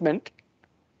precise statement.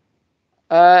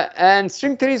 And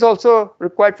string theory is also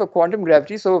required for quantum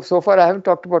gravity. So far I haven't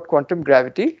talked about quantum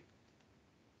gravity.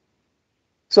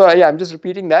 So yeah, I'm just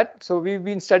repeating that. So we've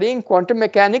been studying quantum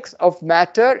mechanics of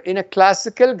matter in a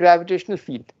classical gravitational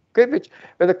field, okay,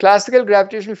 where the classical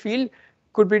gravitational field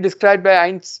could be described by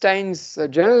Einstein's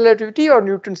general relativity or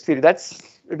Newton's theory.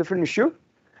 That's a different issue.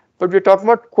 But we're talking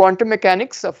about quantum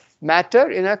mechanics of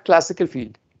matter in a classical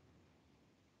field.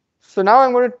 So now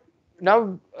I'm going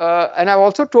to and I've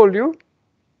also told you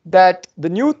that the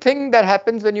new thing that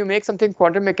happens when you make something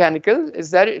quantum mechanical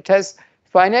is that it has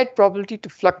finite probability to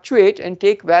fluctuate and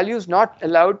take values not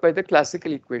allowed by the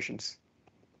classical equations.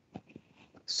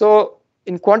 So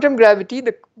in quantum gravity,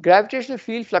 the gravitational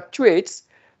field fluctuates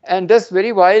and does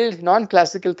very wild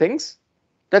non-classical things.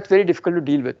 That's very difficult to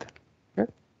deal with. Okay?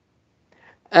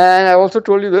 And I also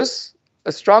told you this,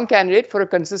 a strong candidate for a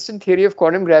consistent theory of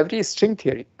quantum gravity is string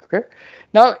theory. Okay?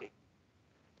 Now,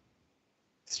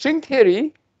 string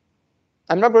theory,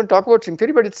 I'm not going to talk about string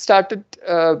theory, but it started,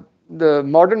 the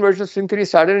modern version of string theory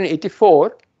started in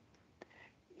 84.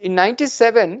 In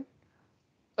 97,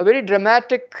 a very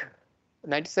dramatic,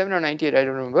 97 or 98, I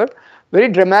don't remember, very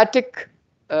dramatic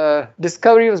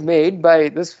discovery was made by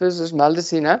this physicist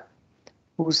Maldacena,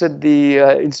 who's at the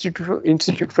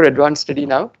Institute for Advanced Study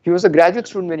now. He was a graduate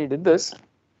student when he did this.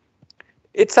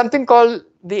 It's something called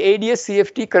the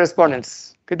ADS-CFT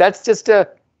correspondence. Okay, that's just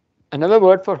another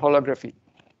word for holography.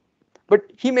 But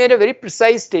he made a very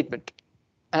precise statement.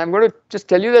 And I'm going to just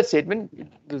tell you that statement.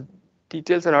 The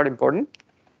details are not important.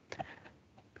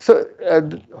 So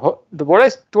what I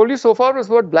told you so far was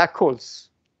about black holes.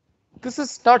 This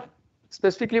is not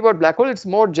specifically about black hole. It's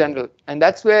more general, and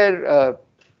that's where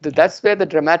the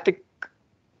dramatic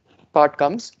part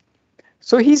comes.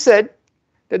 So he said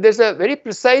that there's a very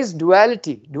precise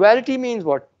duality. Duality means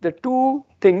what? The two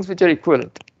things which are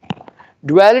equivalent.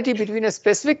 Duality between a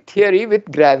specific theory with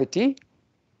gravity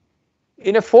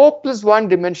in a 4+1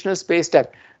 dimensional space-time.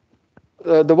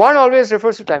 The one always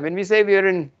refers to time. When we say we are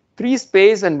in 3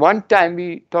 space and 1 time,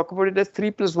 we talk about it as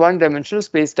 3+1 dimensional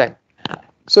space-time.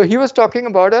 So he was talking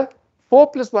about a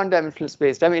 4+1 dimensional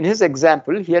space-time. In his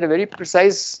example, he had a very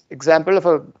precise example of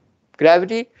a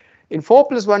gravity in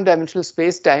 4+1 dimensional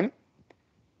space-time.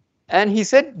 And he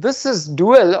said this is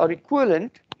dual or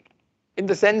equivalent in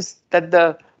the sense that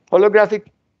the photographic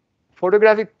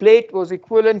plate was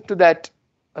equivalent to that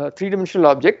 3-dimensional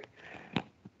object.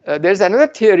 There's another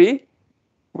theory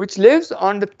which lives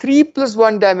on the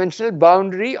 3+1 dimensional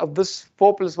boundary of this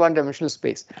 4+1 dimensional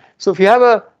space. So if you have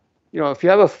a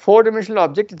 4-dimensional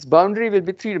object, its boundary will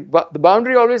be 3. The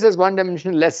boundary always has 1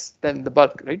 dimension less than the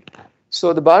bulk, right?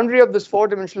 So the boundary of this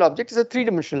 4-dimensional object is a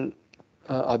 3-dimensional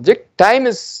object. Time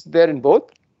is there in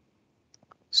both.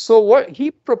 So what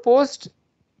he proposed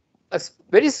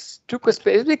took a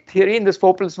specific theory in this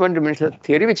 4+1 dimensional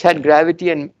theory, which had gravity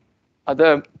and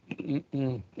other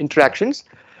interactions.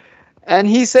 And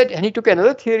he said, and he took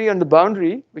another theory on the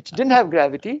boundary, which didn't have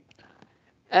gravity.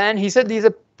 And he said these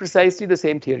are precisely the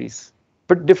same theories,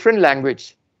 but different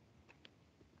language.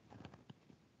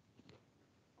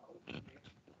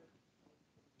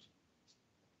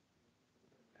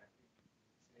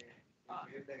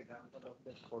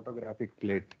 Photographic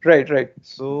plate. Right.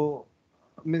 So,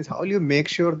 means how you make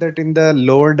sure that in the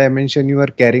lower dimension you are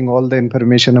carrying all the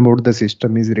information about the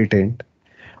system is retained?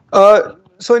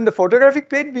 So in the photographic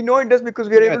plate, we know it does because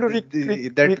we are able to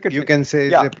that you can say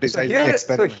is a precise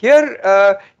experiment. So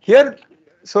here,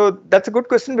 so that's a good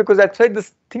question because that's why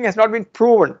this thing has not been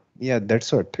proven. Yeah,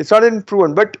 that's what. It's not been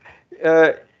proven, but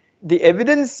the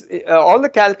evidence, all the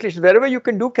calculations, wherever you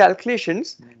can do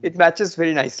calculations, it matches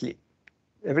very nicely.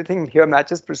 Everything here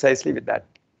matches precisely with that.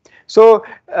 So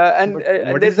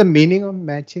what is the meaning of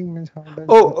matching? Means how does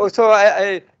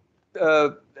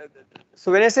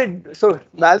so when I said so,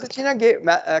 Maldacena gave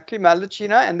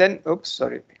Maldacena, and then oops,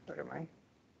 sorry, where am I?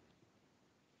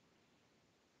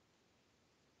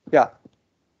 Yeah.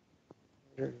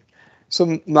 So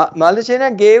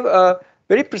Maldacena gave a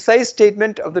very precise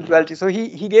statement of the duality. So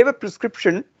he gave a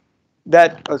prescription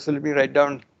that. Oh, so let me write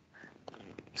down.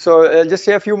 So I'll just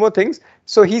say a few more things.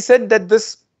 So he said that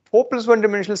this 4+1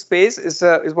 dimensional space is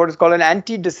what is called an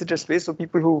anti-de Sitter space. So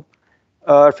people who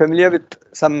are familiar with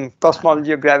some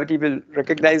cosmology of gravity will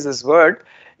recognize this word.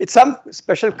 It's some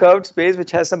special curved space which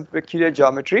has some peculiar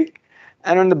geometry.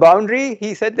 And on the boundary,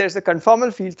 he said there's a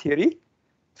conformal field theory.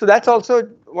 So that's also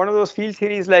one of those field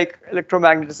theories like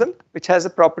electromagnetism, which has a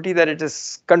property that it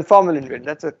is conformal invariant.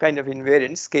 That's a kind of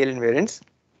invariance, scale invariance.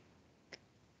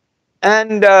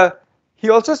 And he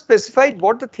also specified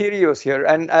what the theory was here.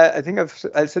 And I think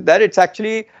I said that it's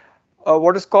actually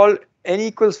what is called n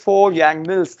equals 4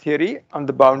 Yang-Mills theory on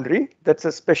the boundary. That's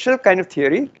a special kind of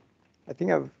theory. I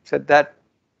think I've said that.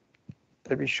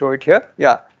 Let me show it here.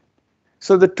 Yeah.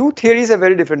 So the two theories are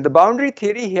very different. The boundary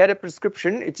theory, he had a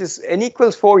prescription, which is n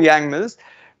equals 4 Yang-Mills,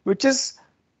 which is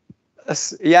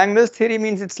Yang-Mills theory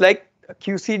means it's like a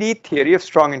QCD theory of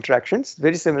strong interactions,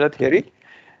 very similar theory.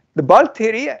 The bulk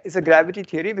theory is a gravity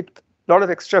theory with a lot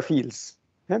of extra fields.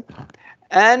 Okay?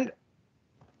 And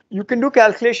you can do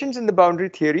calculations in the boundary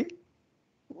theory.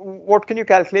 What can you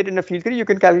calculate in a field theory? You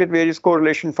can calculate various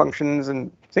correlation functions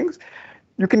and things.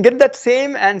 You can get that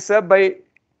same answer by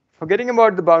forgetting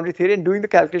about the boundary theory and doing the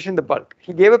calculation in the bulk.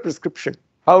 He gave a prescription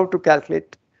how to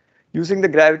calculate using the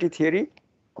gravity theory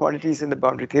quantities in the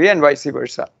boundary theory and vice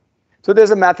versa. So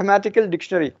there's a mathematical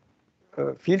dictionary,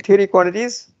 field theory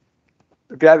quantities,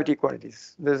 gravity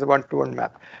quantities. There's a one-to-one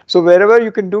map. So wherever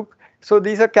you can do, so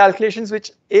these are calculations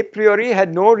which a priori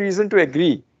had no reason to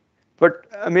agree, but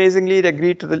amazingly it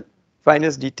agreed to the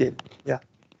finest detail. Yeah.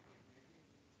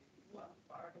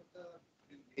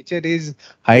 Nature is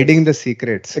hiding the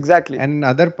secrets. Exactly. And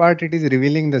another part, it is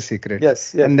revealing the secrets.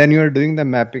 Yes, yes. And then you are doing the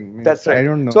mapping. That's right. I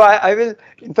don't know. So I will,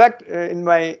 in fact, in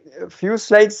my few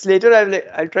slides later,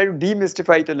 I'll try to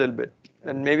demystify it a little bit,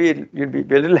 and maybe you'll be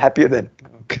a little happier then.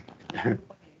 Okay.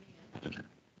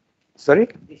 Sorry?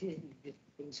 This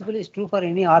principle is true for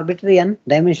any arbitrary n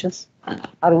dimensions,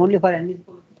 or only for any.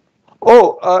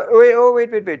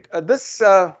 Wait.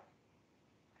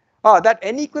 That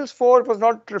n equals 4 was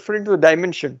not referring to the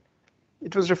dimension.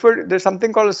 It was there's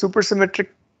something called a supersymmetric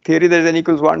theory. There's n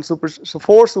equals 1, so 4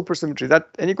 supersymmetry. That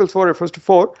n equals 4 refers to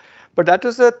 4, but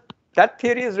that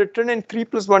theory is written in 3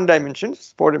 plus 1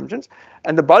 dimensions, 4 dimensions,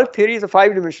 and the bulk theory is a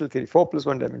 5-dimensional theory, 4 plus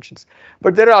 1 dimensions.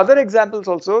 But there are other examples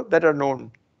also that are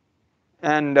known,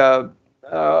 and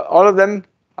all of them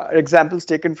are examples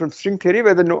taken from string theory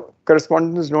where the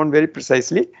correspondence is known very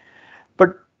precisely.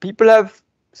 But people have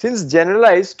since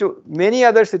generalized to many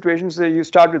other situations where you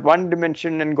start with 1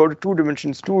 dimension and go to 2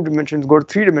 dimensions, 2 dimensions, go to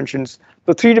 3 dimensions.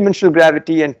 So 3-dimensional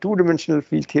gravity and 2-dimensional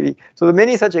field theory. So there are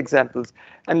many such examples.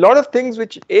 And a lot of things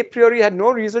which a priori had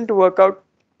no reason to work out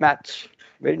match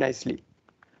very nicely.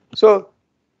 So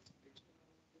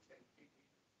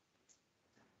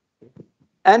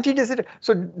anti-de-Sitter.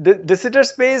 So de Sitter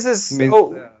space is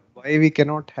why we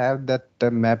cannot have that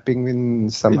mapping in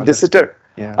some other. de Sitter.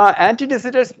 Yeah. Anti-de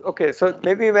Sitters. Okay, so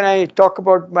maybe when I talk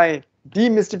about my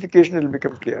demystification, it will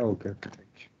become clear. Okay.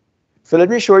 So let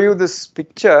me show you this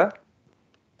picture. I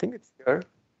think it's here.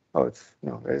 Oh,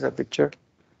 where is that picture?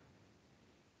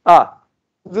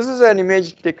 This is an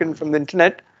image taken from the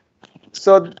internet.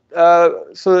 So,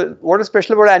 so what is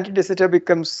special about anti-de Sitter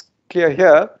becomes clear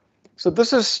here. So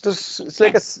it's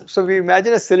like so we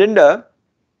imagine a cylinder.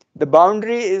 The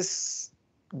boundary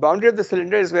of the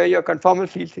cylinder is where your conformal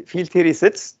field theory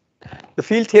sits. The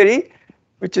field theory,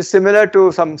 which is similar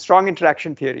to some strong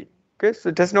interaction theory. Okay, so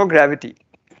it has no gravity.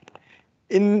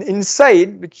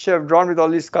 Inside, which I've drawn with all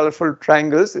these colorful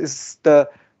triangles, is the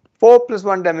 4 plus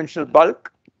 1 dimensional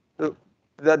bulk. So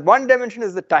that 1 dimension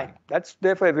is the time. That's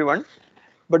there for everyone.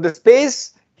 But the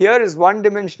space here is 1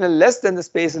 dimensional less than the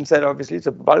space inside. Obviously, it's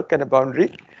a bulk and a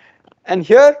boundary. And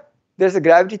here, there's a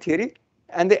gravity theory.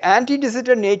 And the anti-de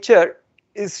Sitter nature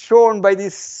is shown by the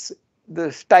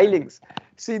stylings.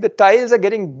 See, the tiles are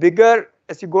getting bigger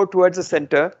as you go towards the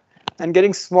center and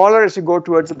getting smaller as you go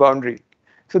towards the boundary.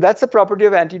 So that's the property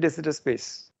of anti-de Sitter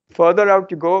space. Further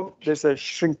out you go, there's a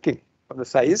shrinking of the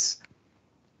size.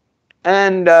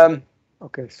 And so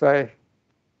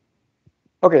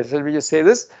let me just say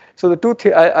this. So the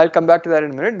two, I'll come back to that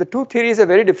in a minute. The two theories are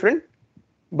very different.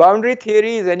 Boundary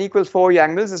theory is n equals 4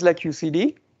 Yang-Mills, is like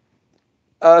QCD.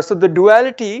 So the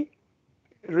duality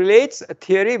relates a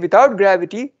theory without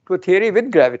gravity to a theory with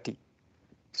gravity.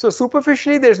 So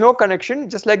superficially there's no connection,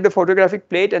 just like the photographic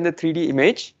plate and the 3D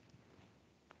image.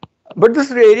 But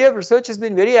this area of research has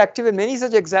been very active and many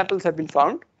such examples have been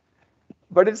found.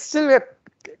 But it's still a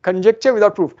conjecture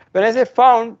without proof. When I say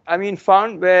found, I mean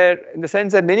found where, in the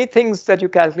sense that many things that you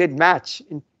calculate match.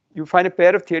 You find a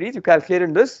pair of theories, you calculate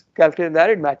in this, calculate in that,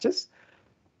 it matches.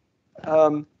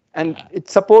 And it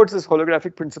supports this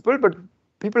holographic principle, but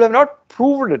people have not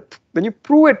proved it. When you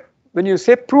prove it, when you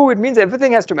say prove, it means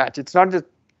everything has to match. It's not just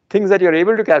things that you're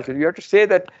able to calculate. You have to say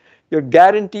that you're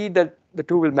guaranteed that the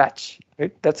two will match.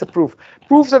 Right? That's a proof.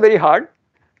 Proofs are very hard.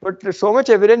 but there's so much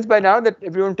evidence by now that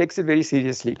everyone takes it very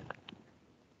seriously.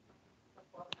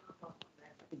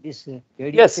 This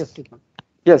Yes.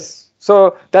 Yes.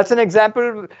 So that's an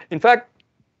example. In fact,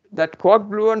 that quark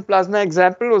gluon plasma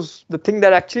example was the thing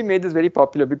that actually made this very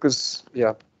popular because,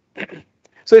 yeah.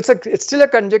 So it's still a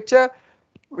conjecture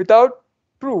without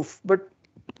proof, but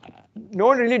no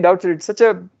one really doubts it.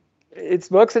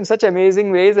 It works in such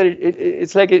amazing ways that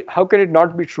it's like, how can it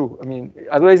not be true? I mean,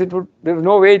 otherwise there was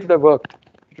no way it would have worked.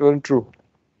 It wasn't true.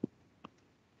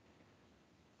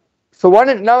 So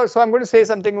so I'm going to say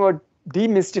something about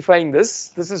demystifying this.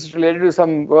 This is related to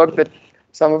some work that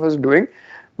some of us are doing.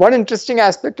 One interesting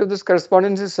aspect of this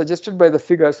correspondence is suggested by the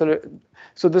figure.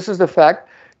 So this is the fact.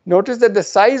 Notice that the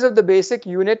size of the basic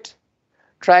unit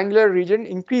triangular region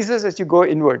increases as you go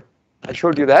inward. I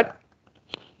showed you that.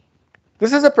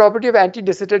 This is a property of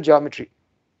anti-de Sitter geometry.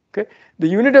 Okay, the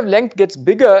unit of length gets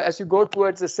bigger as you go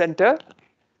towards the center.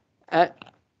 And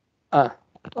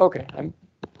okay,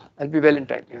 I'll be well in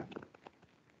time here.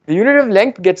 The unit of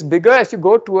length gets bigger as you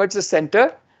go towards the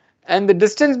center, and the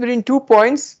distance between 2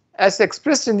 points, as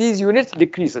expressed in these units,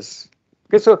 decreases.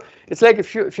 Okay, so it's like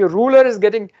if your ruler is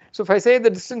getting. So if I say the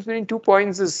distance between 2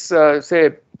 points is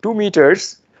say 2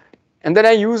 meters, and then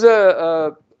I use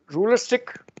a ruler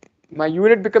stick, my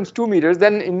unit becomes 2 meters.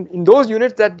 Then in those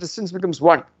units, that distance becomes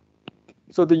 1.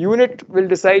 So the unit will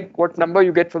decide what number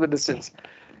you get for the distance.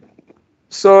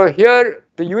 So here,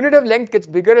 the unit of length gets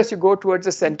bigger as you go towards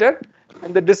the center,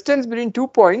 and the distance between 2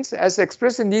 points, as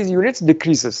expressed in these units,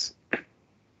 decreases.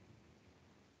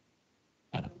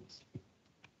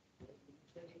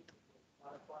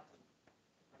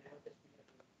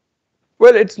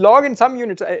 Well, it's log in some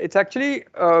units. It's actually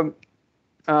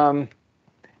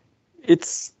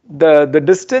it's the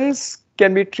distance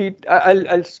can be treated.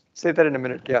 I'll say that in a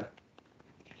minute. Yeah.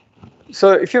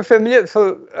 So if you're familiar,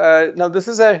 now this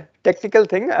is a technical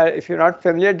thing. If you're not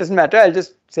familiar, it doesn't matter. I'll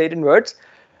just say it in words.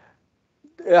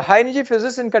 High energy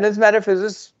physicists and condensed matter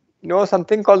physicists know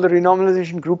something called the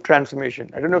renormalization group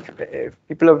transformation. I don't know if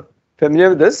people are familiar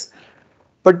with this,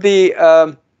 but the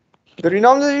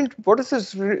renormalization. What does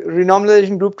this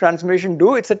renormalization group transformation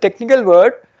do? It's a technical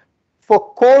word for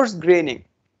coarse graining.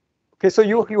 Okay, so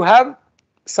you have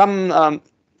some.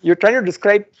 You're trying to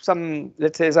describe some,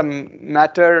 let's say, some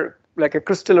matter like a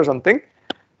crystal or something.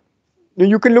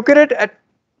 You can look at it at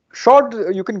short.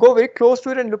 You can go very close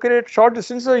to it and look at it at short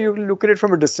distance, or you can look at it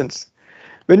from a distance.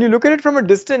 When you look at it from a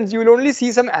distance, you will only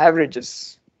see some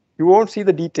averages. You won't see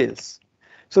the details.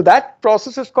 So that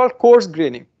process is called coarse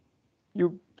graining.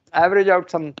 You average out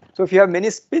some. So if you have many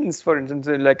spins, for instance,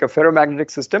 in like a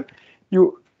ferromagnetic system,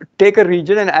 you take a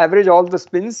region and average all the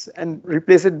spins and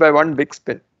replace it by one big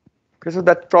spin. Okay, so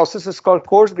that process is called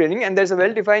coarse graining, and there's a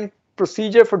well-defined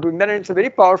procedure for doing that, and it's a very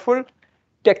powerful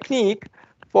technique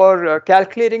for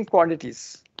calculating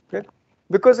quantities. Okay,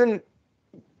 because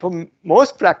for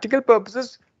most practical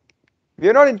purposes, we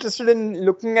are not interested in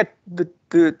looking at the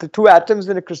two atoms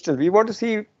in a crystal. We want to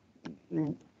see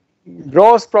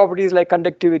gross properties like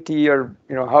conductivity, or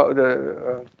how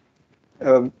the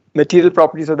material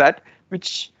properties of that,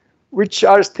 which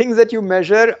are things that you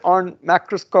measure on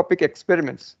macroscopic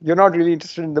experiments. You're not really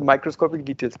interested in the microscopic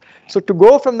details. So to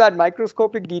go from that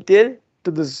microscopic detail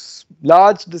to this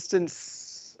large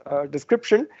distance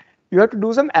description, you have to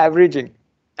do some averaging.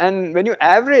 And when you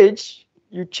average,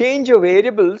 you change your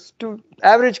variables to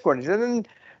average quantities. And then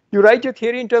you write your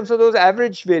theory in terms of those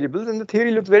average variables, and the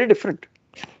theory looks very different.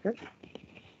 Okay?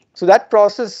 So that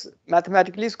process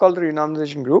mathematically is called the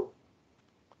renormalization group.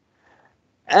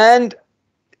 And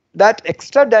that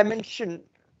extra dimension,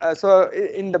 so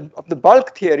in the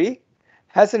bulk theory,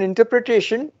 has an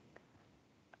interpretation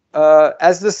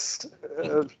as this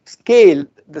scale,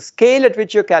 the scale at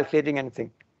which you're calculating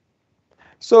anything.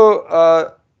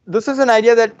 So this is an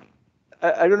idea that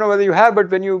I don't know whether you have, but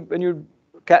whenever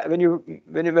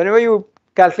you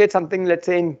calculate something, let's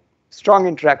say in strong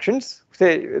interactions,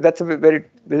 say that's a very,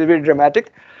 very, very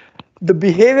dramatic, the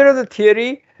behavior of the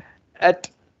theory at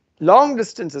long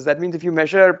distances, that means if you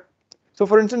measure, so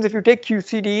for instance, if you take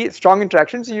QCD, strong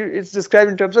interactions, it's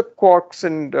described in terms of quarks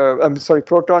and,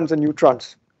 protons and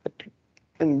neutrons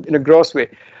in a gross way.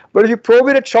 But if you probe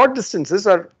it at short distances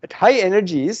or at high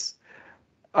energies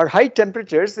or high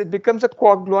temperatures, it becomes a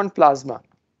quark gluon plasma.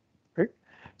 Right?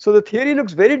 So the theory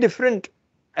looks very different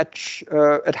at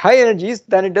high energies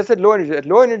than it does at low energies. At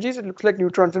low energies, it looks like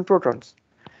neutrons and protons.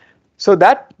 So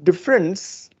that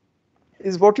difference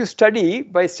is what you study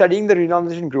by studying the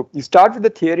renormalization group. You start with the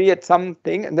theory at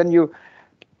something, and then you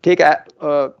take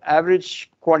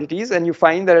average quantities, and you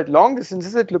find that at long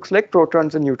distances it looks like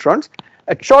protons and neutrons.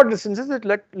 At short distances it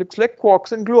looks like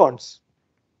quarks and gluons.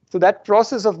 So that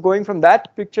process of going from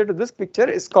that picture to this picture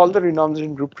is called the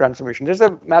renormalization group transformation. There's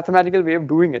a mathematical way of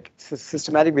doing it. It's a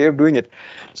systematic way of doing it.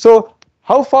 So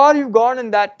how far you've gone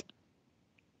in that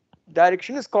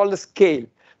direction is called the scale.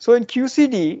 So in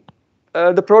QCD,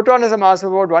 the proton has a mass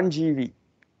of about 1 GeV.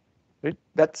 Right?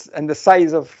 That's and the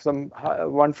size of some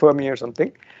 1 Fermi or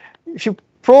something. If you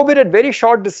probe it at very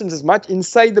short distances, much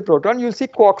inside the proton, you'll see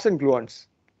quarks and gluons.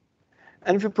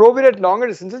 And if you probe it at longer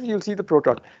distances, you'll see the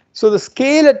proton. So the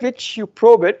scale at which you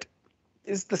probe it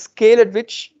is the scale at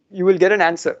which you will get an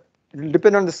answer. It will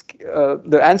depend on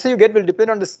the answer you get will depend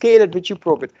on the scale at which you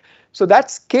probe it. So that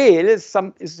scale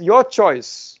is your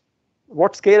choice.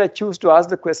 What scale I choose to ask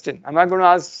the question. Am I going to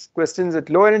ask questions at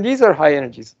low energies or high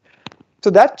energies? So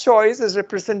that choice is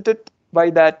represented by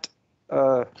that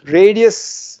radial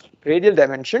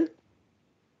dimension.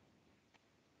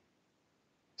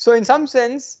 So in some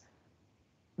sense,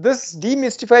 this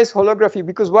demystifies holography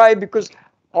because why? Because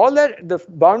all that the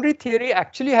boundary theory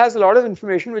actually has a lot of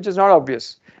information which is not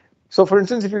obvious. So for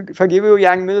instance, if I give you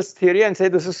Yang-Mills theory and say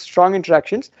this is strong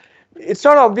interactions, it's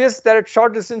not obvious that at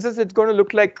short distances it's going to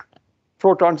look like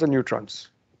protons and neutrons.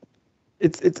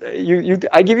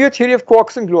 I give you a theory of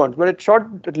quarks and gluons, but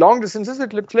at long distances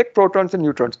it looks like protons and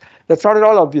neutrons. That's not at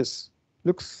all obvious.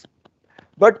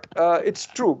 But it's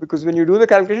true because when you do the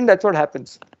calculation, that's what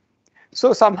happens.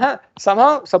 So somehow,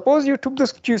 suppose you took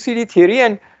this QCD theory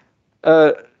and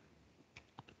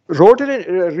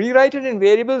rewrite it in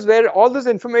variables where all this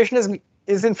information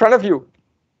is in front of you.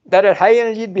 That at high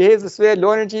energy it behaves this way, at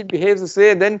low energy it behaves this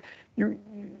way. Then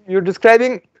you're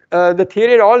describing the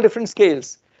theory at all different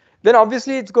scales. Then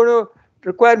obviously it's going to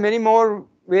require many more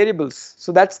variables.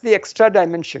 So that's the extra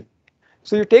dimension.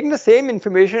 So you're taking the same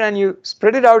information and you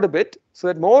spread it out a bit so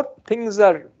that more things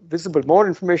are visible, more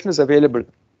information is available.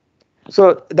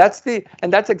 So that's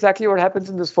exactly what happens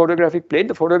in this photographic plate.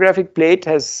 The photographic plate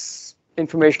has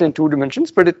information in 2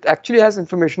 dimensions, but it actually has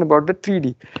information about the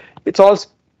 3D. It's all,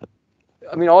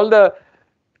 I mean, all the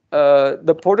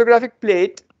photographic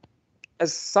plate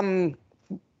has some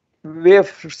way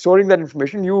of storing that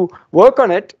information. You work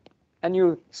on it and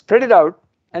you spread it out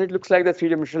and it looks like the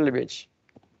 3-dimensional image.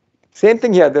 Same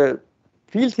thing here, the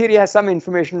field theory has some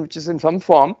information which is in some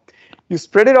form. You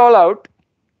spread it all out.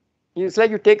 It's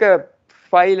like you take a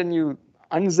file and you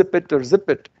unzip it or zip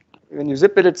it. When you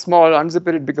zip it, it's small, unzip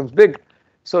it, it becomes big.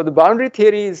 So the boundary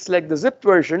theory is like the zipped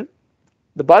version.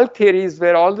 The bulk theory is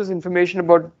where all this information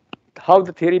about how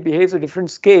the theory behaves at different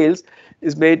scales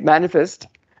is made manifest.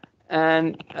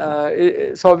 And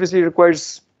it obviously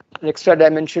requires an extra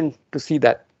dimension to see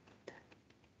that.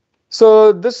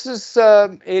 So this is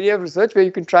an area of research where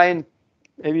you can try and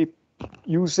maybe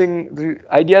using the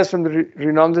ideas from the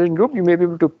renormalization group, you may be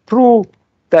able to prove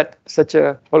that such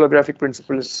a holographic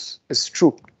principle is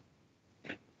true.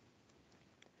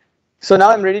 So now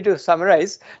I'm ready to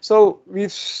summarize. So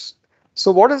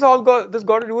what has all this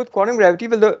got to do with quantum gravity?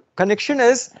 Well, the connection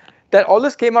is that all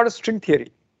this came out of string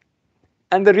theory.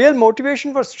 And the real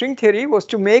motivation for string theory was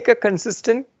to make a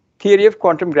consistent theory of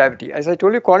quantum gravity. As I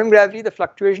told you, quantum gravity, the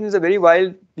fluctuations are very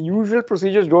wild. The usual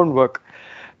procedures don't work.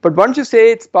 But once you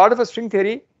say it's part of a string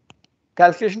theory,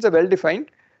 calculations are well defined,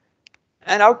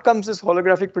 and out comes this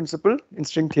holographic principle in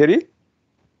string theory,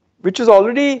 which is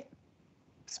already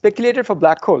speculated for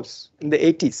black holes in the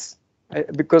 80s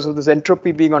because of this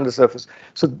entropy being on the surface.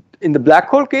 So in the black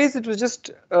hole case, it was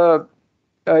just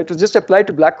applied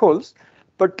to black holes.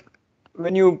 But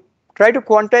when you try to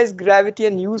quantize gravity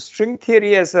and use string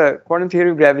theory as a quantum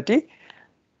theory of gravity,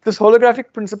 this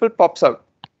holographic principle pops out.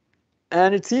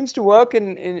 And it seems to work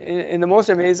in the most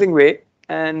amazing way.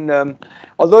 And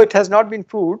although it has not been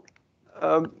proved,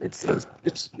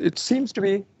 it seems to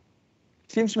be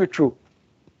true.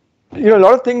 You know, a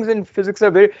lot of things in physics are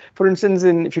very, for instance,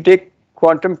 if you take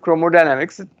quantum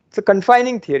chromodynamics, it's a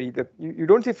confining theory. That you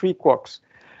don't see free quarks,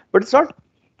 but it's not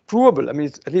provable. I mean,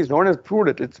 at least no one has proved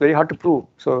it. It's very hard to prove.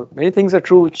 So many things are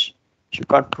true which you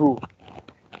can't prove.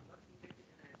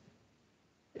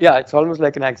 Yeah, it's almost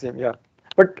like an axiom. Yeah.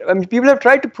 But I mean, people have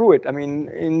tried to prove it. I mean,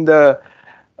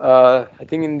 I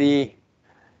think in the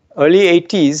early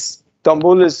 80s,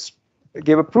 Tombolis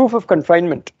gave a proof of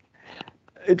confinement.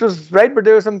 It was right, but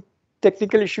there were some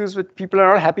technical issues which people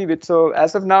are not happy with. So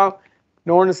as of now,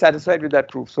 no one is satisfied with that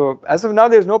proof. So as of now,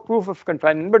 there's no proof of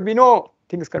confinement, but we know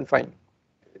things confine.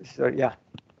 So yeah.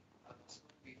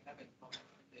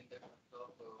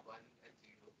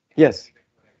 Yes.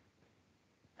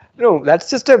 No, that's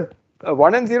just a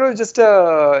 1 and 0 is just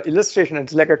a illustration.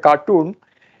 It's like a cartoon.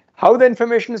 How the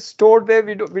information is stored there,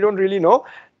 we don't really know.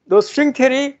 Though string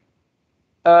theory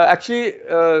actually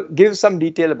gives some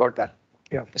detail about that.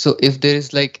 Yeah. So if there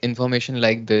is like information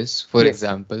like this, for Yes.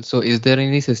 example, so is there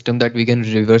any system that we can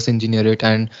reverse engineer it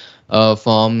and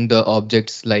form the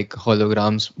objects like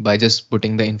holograms by just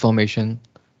putting the information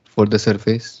for the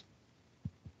surface?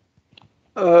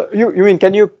 You mean,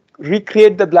 can you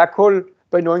recreate the black hole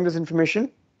by knowing this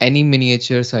information? Any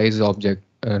miniature size object,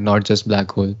 not just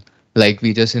black hole. Like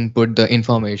we just input the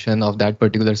information of that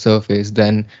particular surface,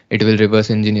 then it will reverse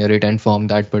engineer it and form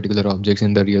that particular objects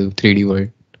in the real 3D world.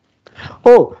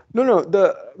 Oh, no.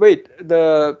 The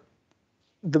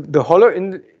hollow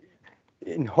in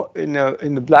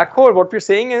the black hole, what we're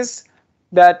saying is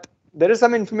that there is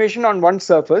some information on one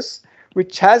surface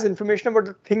which has information about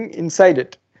the thing inside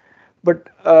it. But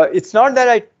it's not that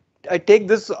I take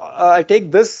this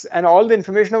and all the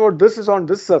information about this is on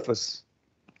this surface.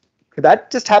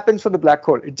 That just happens for the black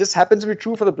hole. It just happens to be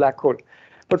true for the black hole.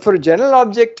 But for a general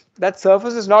object, that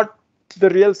surface is not the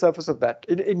real surface of that.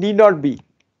 It need not be.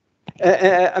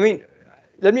 I mean,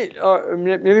 let me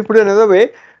put it another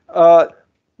way.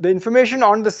 The information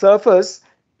on the surface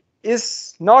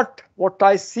is not what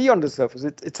I see on the surface.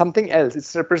 It's something else.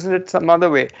 It's represented some other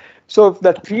way. So if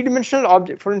that three-dimensional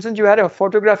object, for instance, you had a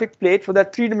photographic plate for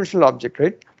that three-dimensional object,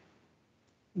 right?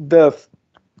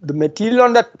 The material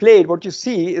on that plate, what you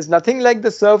see, is nothing like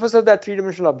the surface of that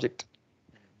three-dimensional object.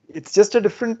 It's just a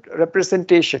different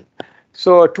representation.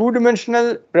 So a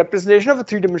two-dimensional representation of a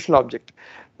three-dimensional object.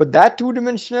 But that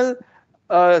two-dimensional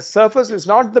surface is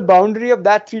not the boundary of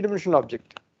that three-dimensional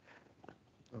object.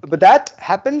 Okay. But that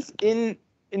happens in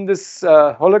this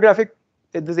holographic,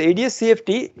 this ADS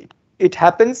CFT. It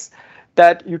happens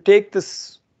that you take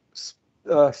this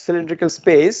cylindrical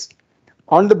space,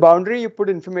 on the boundary you put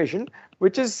information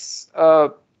which is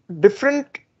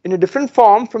different, in a different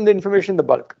form from the information in the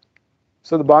bulk.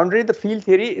 So the boundary, the field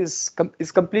theory is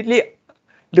completely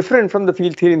different from the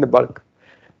field theory in the bulk.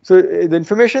 So the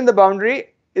information in the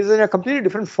boundary is in a completely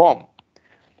different form.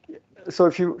 So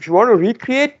if you want to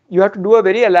recreate, you have to do a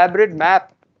very elaborate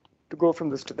map to go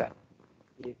from this to that.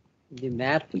 The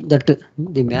map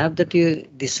that you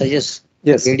suggests,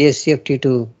 yes, ADS-CFT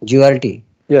to duality.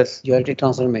 Yes. Duality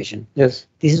transformation. Yes.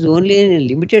 This is only in a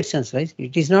limited sense, right?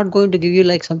 It is not going to give you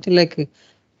like something like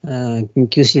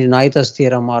QC Naita's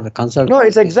theorem or consult. No,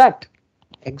 it's exact.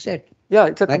 Exact. Yeah,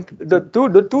 it's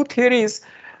the two theories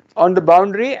on the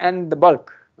boundary and the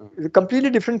bulk. Completely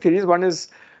different theories. One is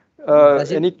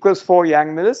n equals 4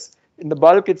 Yang-Mills. In the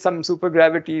bulk, it's some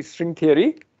supergravity string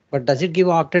theory. But does it give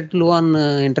octet Luan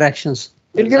interactions?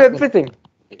 It'll give everything.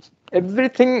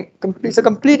 Everything. It's a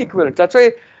complete equivalence. That's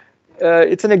why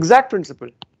it's an exact principle.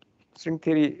 String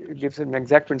theory gives an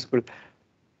exact principle.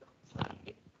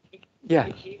 Yeah.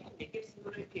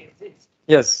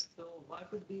 Yes. So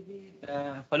what would be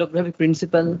the holographic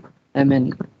principle? I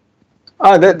mean.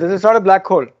 This is not a black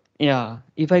hole. Yeah.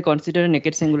 If I consider a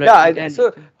naked singularity. Yeah.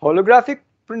 So holographic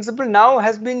principle now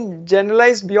has been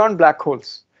generalized beyond black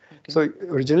holes. Okay. So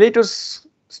originally it was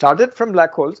started from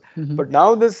black holes, but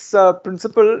now this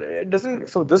principle doesn't.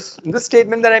 So in this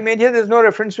statement that I made here, there's no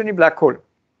reference to any black hole.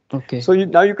 Okay. So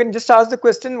now you can just ask the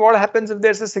question: what happens if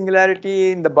there's a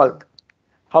singularity in the bulk?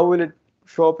 How will it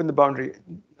show up in the boundary?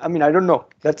 I mean, I don't know.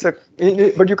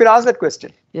 But you can ask that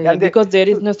question. Yeah, because there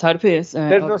is no surface.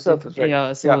 There's no surface, right?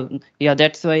 Yeah. So yeah,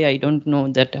 that's why I don't know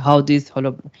that how this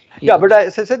Yeah, but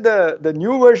as I said, the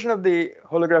new version of the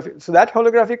holographic. So that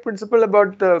holographic principle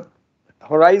about the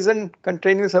horizon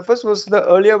containing the surface was the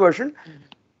earlier version,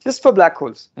 just for black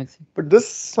holes. I see. But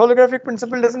this holographic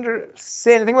principle doesn't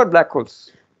say anything about black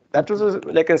holes. That was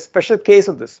like a special case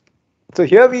of this. So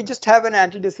here we just have an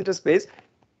anti-de Sitter space.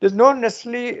 There's no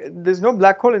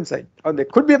black hole inside. Or there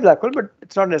could be a black hole, but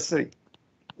it's not necessary.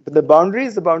 But the boundary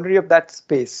is the boundary of that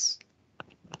space.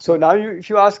 So now if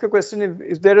you ask a question,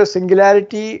 is there a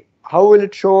singularity, how will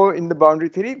it show in the boundary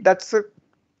theory? That's a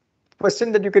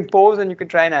question that you can pose and you can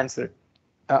try and answer it.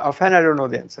 Offhand, I don't know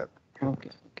the answer. Okay.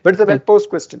 But it's a well-posed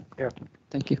question. Yeah.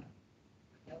 Thank you.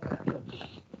 A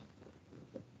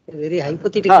very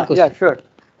hypothetical question. Yeah, sure.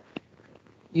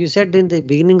 You said in the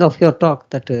beginning of your talk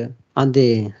that on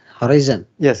the horizon,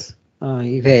 yes,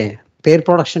 if a pair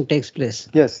production takes place,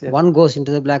 yes, one goes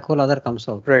into the black hole, other comes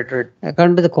out. Right.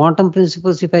 According to the quantum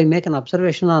principles, if I make an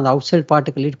observation on the outside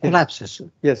particle, it collapses.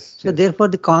 Yes. So therefore,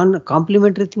 the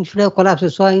complementary thing should have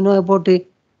collapsed. So I know about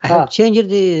I have changed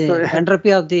the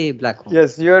entropy of the black hole.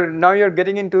 Yes, now you're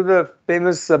getting into the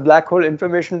famous black hole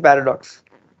information paradox.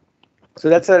 So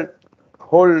that's a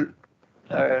whole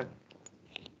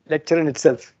lecture in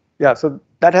itself. Yeah, so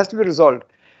that has to be resolved.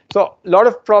 So a lot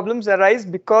of problems arise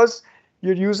because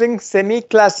you're using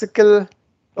semi-classical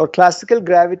or classical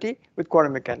gravity with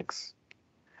quantum mechanics.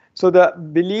 So the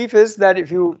belief is that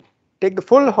if you take the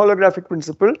full holographic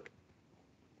principle,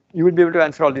 you will be able to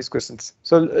answer all these questions.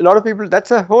 So a lot of people,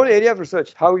 that's a whole area of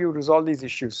research, how you resolve these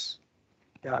issues.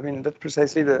 Yeah, I mean, that's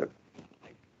precisely the...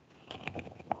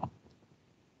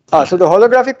 So the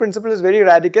holographic principle is very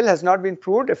radical, has not been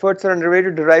proved. Efforts are underway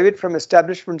to derive it from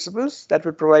established principles that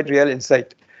would provide real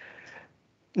insight.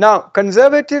 Now,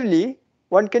 conservatively,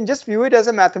 one can just view it as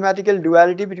a mathematical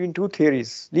duality between two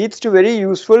theories. Leads to very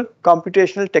useful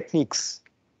computational techniques.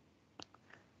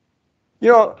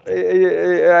 You know,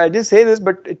 I didn't say this,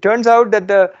 but it turns out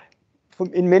that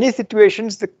in many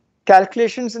situations, the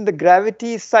calculations in the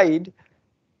gravity side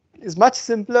is much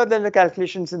simpler than the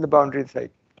calculations in the boundary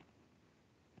side.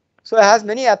 So it has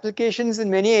many applications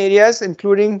in many areas,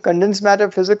 including condensed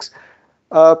matter physics,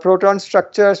 proton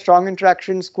structure, strong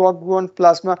interactions, quark-gluon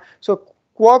plasma. So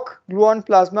quark-gluon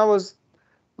plasma was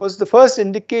the first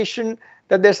indication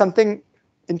that there's something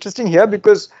interesting here,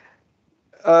 because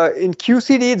in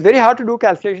QCD, it's very hard to do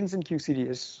calculations in QCD.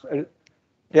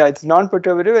 It's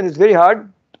non-perturbative and it's very hard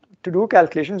to do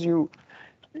calculations. You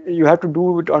have to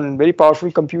do it on very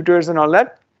powerful computers and all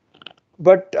that.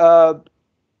 But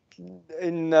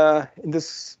in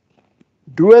this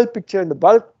dual picture, in the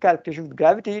bulk calculation with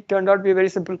gravity, it turned out to be a very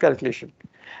simple calculation.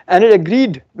 And it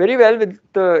agreed very well with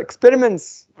the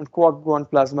experiments on quark-gluon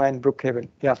plasma in Brookhaven.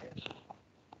 Yeah.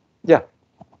 Yeah.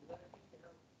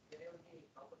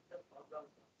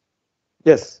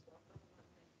 Yes.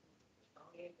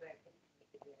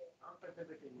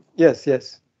 Yes,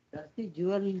 yes. Does the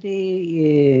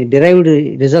duality derived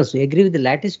results agree with the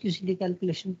lattice QCD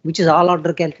calculation, which is all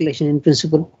order calculation in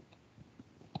principle?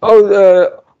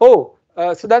 So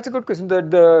that's a good question.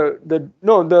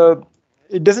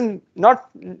 It doesn't not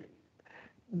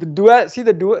the dual. See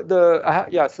the dual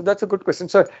yeah. So that's a good question.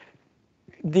 So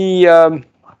the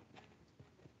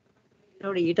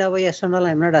eta by s and all,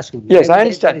 I'm not asking. Yes, I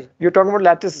understand. You're talking about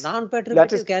lattice.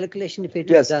 Non-perturbative calculation, if it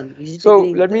yes. is done. So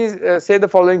let me say the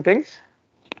following thing.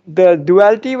 The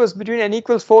duality was between n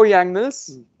equals 4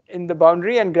 Yang-Mills in the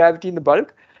boundary and gravity in the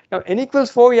bulk. Now n equals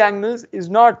 4 Yang-Mills is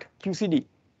not QCD.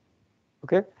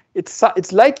 Okay, it's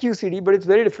like QCD, but it's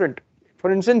very different.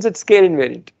 For instance, it's scale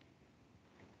invariant.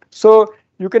 So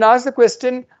you can ask the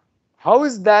question, how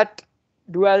is that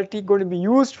duality going to be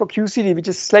used for QCD, which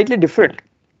is slightly different?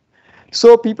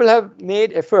 So people have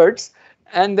made efforts,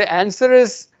 and the answer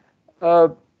is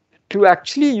to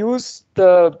actually use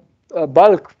the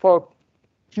bulk for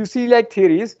QCD-like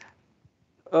theories.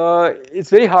 It's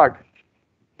very hard,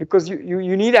 because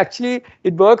you need actually,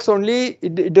 it works only,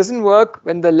 it doesn't work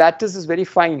when the lattice is very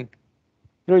fine.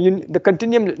 You know, the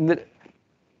continuum,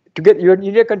 you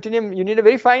need a continuum, you need a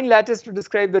very fine lattice to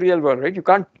describe the real world, right? You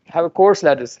can't have a coarse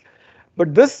lattice.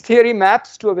 But this theory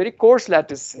maps to a very coarse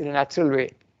lattice in a natural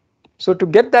way. So to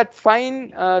get that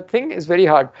fine thing is very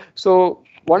hard. So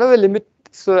one of the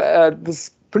limits, this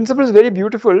principle is very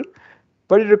beautiful,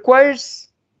 but it requires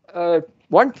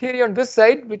one theory on this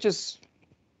side, which is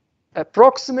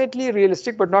approximately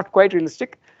realistic, but not quite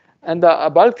realistic. And the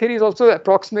bulk theory is also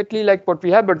approximately like what we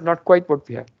have, but not quite what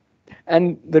we have.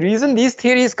 And the reason these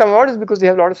theories come out is because they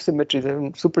have a lot of symmetry, they have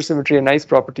supersymmetry and nice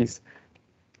properties.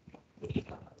 The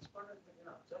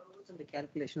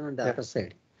calculation on the other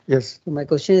side. Yes. So my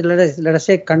question is, let us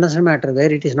say condensed matter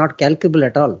where it is not calculable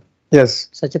at all. Yes.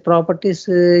 Such a properties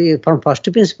from first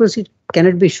principles it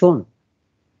cannot be shown.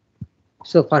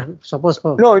 So suppose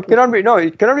no, it cannot be. No,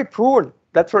 it cannot be proven.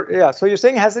 That's what. Yeah. So you're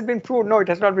saying, has it been proven? No, it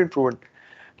has not been proven.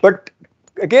 But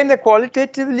again, the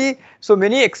qualitatively, so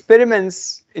many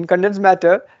experiments in condensed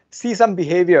matter see some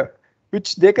behavior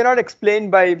which they cannot explain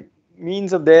by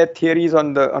means of their theories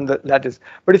on the lattice.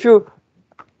 But if you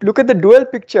look at the dual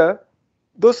picture,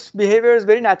 those behavior is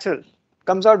very natural,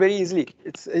 comes out very easily.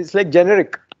 It's like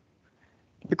generic,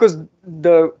 because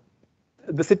the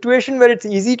situation where it's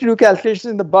easy to do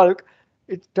calculations in the bulk,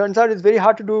 it turns out it's very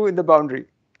hard to do in the boundary.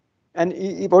 And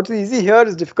what's easy here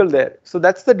is difficult there. So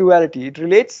that's the duality. It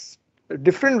relates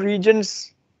different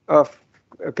regions of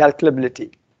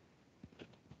calculability.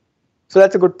 So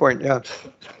that's a good point. Yeah.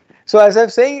 So as I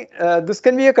was saying, this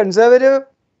can be a conservative.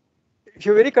 If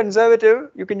you're very conservative,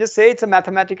 you can just say it's a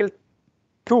mathematical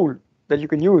tool that you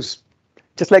can use,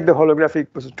 just like the holographic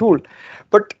was a tool.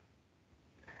 But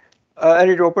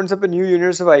and it opens up a new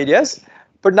universe of ideas.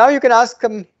 But now you can ask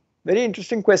a very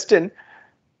interesting question.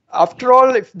 After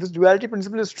all, if this duality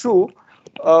principle is true,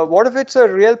 what if it's a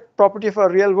real property of our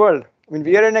real world? I mean,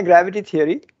 we are in a gravity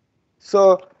theory.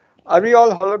 So are we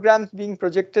all holograms being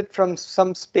projected from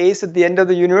some space at the end of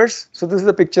the universe? So this is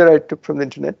the picture I took from the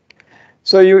internet.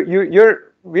 So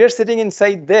we are sitting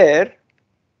inside there.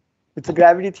 It's a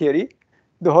gravity theory.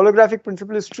 The holographic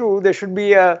principle is true. There should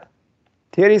be a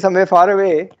theory somewhere far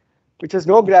away which has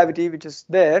no gravity, which is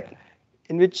there,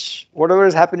 in which whatever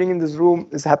is happening in this room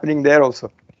is happening there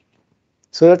also.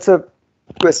 So that's a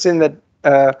question that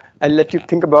I'll let you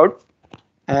think about,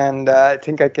 and I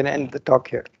think I can end the talk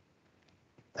here.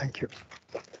 Thank you.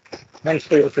 Thanks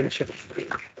for your attention.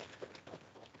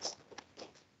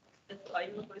 I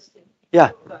have a question. Yeah.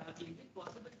 Is it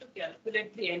possible to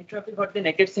calculate the entropy for the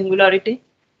naked singularity?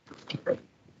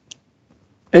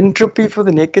 Entropy for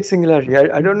the naked singularity.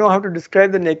 I don't know how to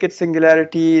describe the naked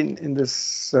singularity in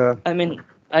this. I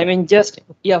mean, just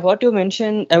what you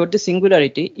mentioned about the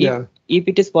singularity. If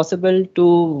it is possible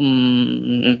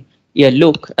to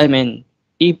look. I mean,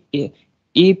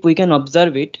 if we can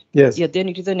observe it, yes. Then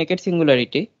it is a naked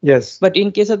singularity. Yes. But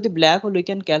in case of the black hole, we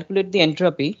can calculate the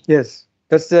entropy. Yes,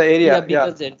 that's the area.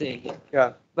 Because that's the area.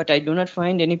 Yeah. But I do not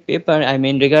find any paper. I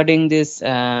mean, regarding this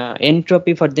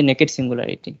entropy for the naked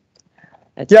singularity.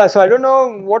 So I don't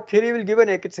know what theory will give a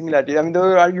naked singularity. I mean, they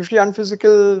are usually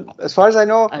unphysical. As far as I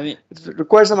know, it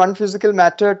requires some unphysical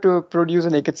matter to produce a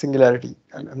naked singularity.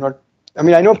 I'm not. I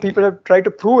mean, I know people have tried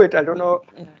to prove it. I don't know.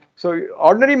 So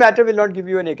ordinary matter will not give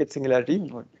you a naked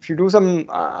singularity. If you do some,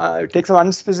 take some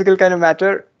unphysical kind of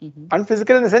matter,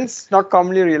 unphysical in the sense not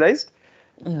commonly realized.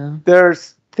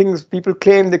 There's things people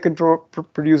claim they can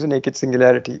produce a naked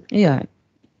singularity.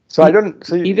 So I don't.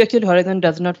 So if actual horizon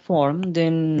does not form,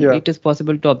 then it is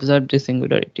possible to observe the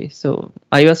singularity. So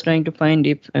I was trying to find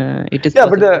if it is.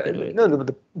 But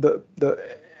the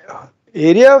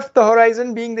area of the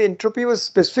horizon being the entropy was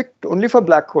specific only for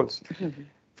black holes.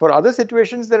 For other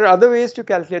situations, there are other ways to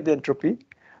calculate the entropy.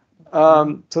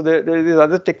 So there are these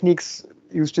other techniques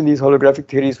used in these holographic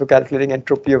theories for calculating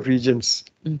entropy of regions.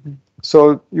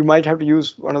 So you might have to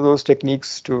use one of those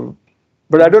techniques to.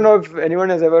 But I don't know if anyone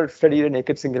has ever studied a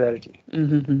naked singularity.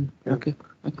 Okay.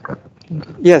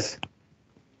 Yes.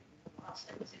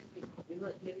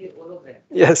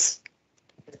 Yes.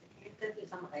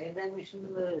 Some higher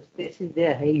dimensional space is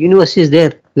there. Universe is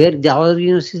there. Where our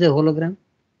universe is a hologram.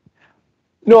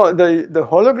 No, the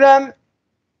hologram,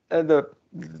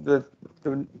 the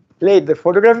plate, the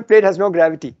photographic plate has no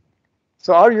gravity.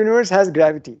 So our universe has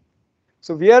gravity.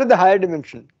 So we are the higher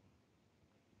dimension.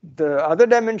 The other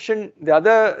dimension,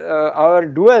 our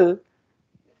dual,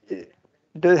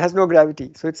 has no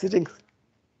gravity. So it's sitting.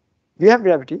 We have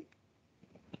gravity.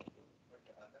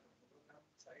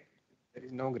 There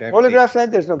is no gravity. Holograph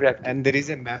side, there is no gravity. And there is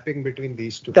a mapping between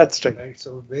these two. That's right.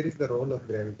 So where is the role of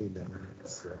gravity then?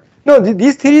 No,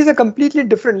 these theories are completely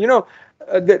different. You know,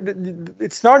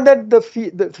 it's not that the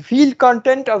field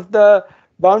content of the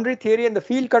boundary theory and the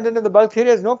field content of the bulk theory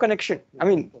has no connection. I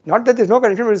mean, not that there's no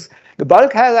connection, but the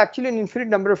bulk has actually an infinite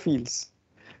number of fields.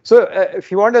 So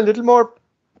if you want a little more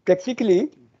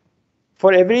technically,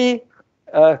 for every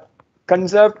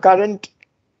conserved current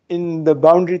in the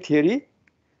boundary theory,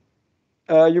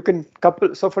 you can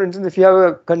couple. So for instance, if you have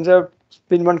a conserved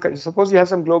spin one, suppose you have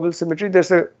some global symmetry,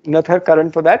 there's another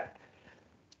current for that.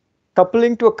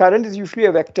 Coupling to a current is usually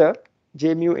a vector,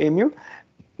 J mu, A mu.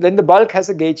 Then the bulk has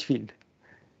a gauge field.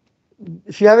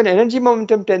 If you have an energy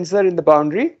momentum tensor in the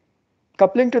boundary,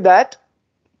 coupling to that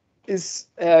is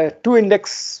a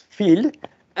 2-index field,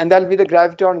 and that will be the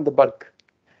graviton in the bulk.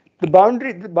 The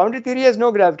boundary theory has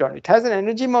no graviton. It has an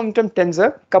energy momentum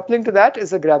tensor. Coupling to that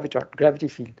is a graviton, gravity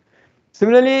field.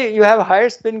 Similarly, you have higher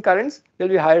spin currents, there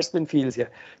will be higher spin fields here.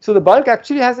 So the bulk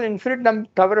actually has an infinite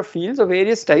number of fields of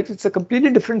various types. It's a completely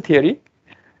different theory,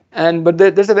 but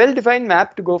there's a well-defined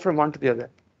map to go from one to the other.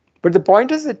 But the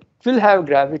point is it will have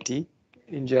gravity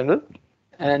in general,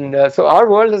 and so our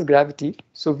world has gravity.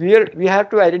 So we have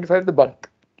to identify the bulk.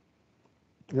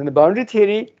 Then the boundary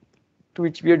theory to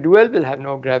which we are dual will have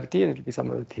no gravity, and it will be some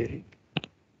other theory.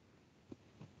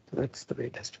 So that's the way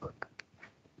it has to work.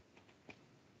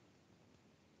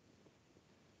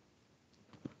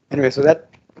 Anyway, so that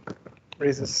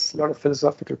raises a lot of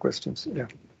philosophical questions. Yeah.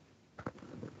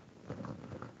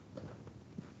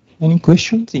 Any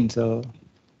questions in the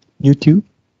YouTube?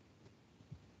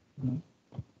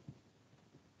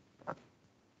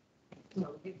 No,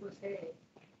 people say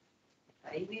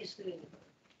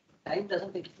time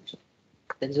doesn't exist.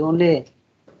 There is only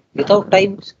without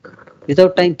time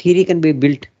theory can be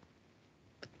built.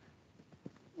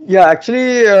 Yeah,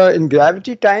 actually, in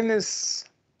gravity, time is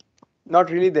not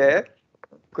really there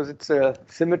because it's a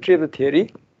symmetry of the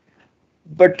theory.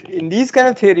 But in these kind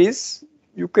of theories,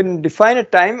 you can define a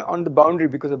time on the boundary,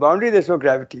 because the boundary there's no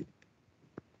gravity.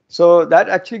 So that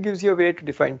actually gives you a way to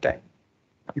define time.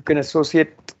 You can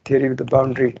associate theory with the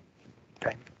boundary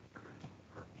time.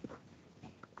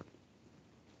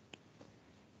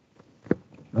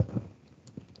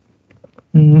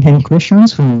 Any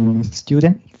questions from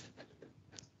students?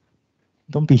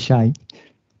 don't be shy.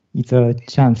 It's a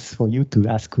chance for you to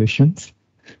ask questions.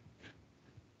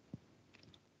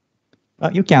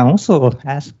 You can also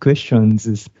ask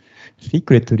questions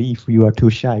secretly if you are too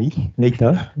shy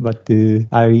later, but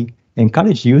I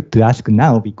encourage you to ask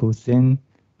now because then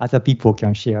other people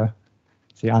can share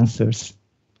the answers.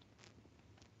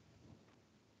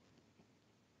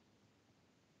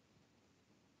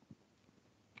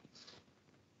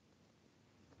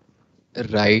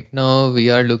 Right now, we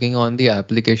are looking on the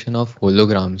application of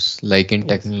holograms, like in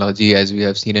technology, as we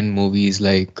have seen in movies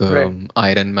like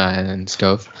Iron Man and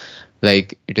stuff.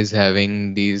 Like it is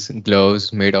having these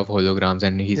gloves made of holograms,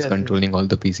 and he's controlling all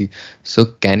the PC. So,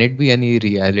 can it be any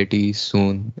reality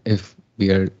soon if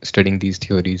we are studying these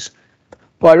theories?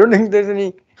 Well, I don't think there's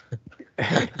any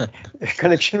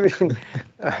connection between.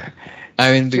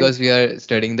 I mean, because we are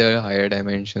studying the higher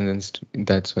dimensions, and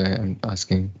that's why I'm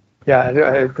asking.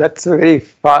 Yeah, that's a very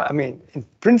far. I mean, in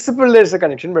principle, there's a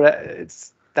connection, but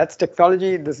that's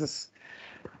technology. This is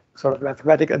sort of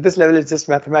mathematics. At this level, it's just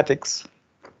mathematics.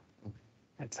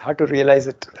 It's hard to realize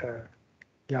it.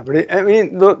 Yeah, but I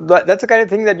mean, that's the kind of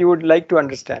thing that you would like to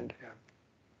understand.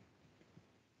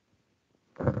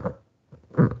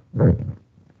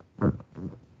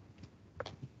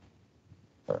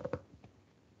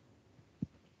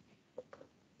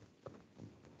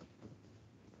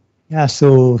 Yeah,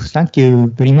 so thank you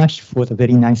very much for the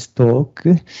very nice talk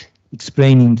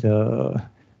explaining the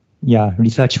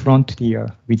research frontier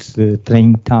with the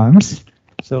plain terms.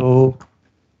 So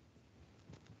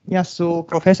so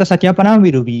Professor Sathiapalan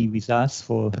will be with us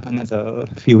for another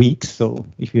few weeks. So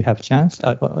if you have a chance,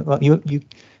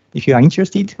 if you are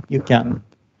interested, you can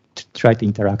try to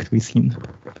interact with him.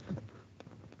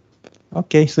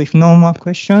 Okay, so if no more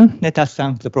questions, let us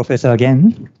thank the professor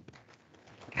again.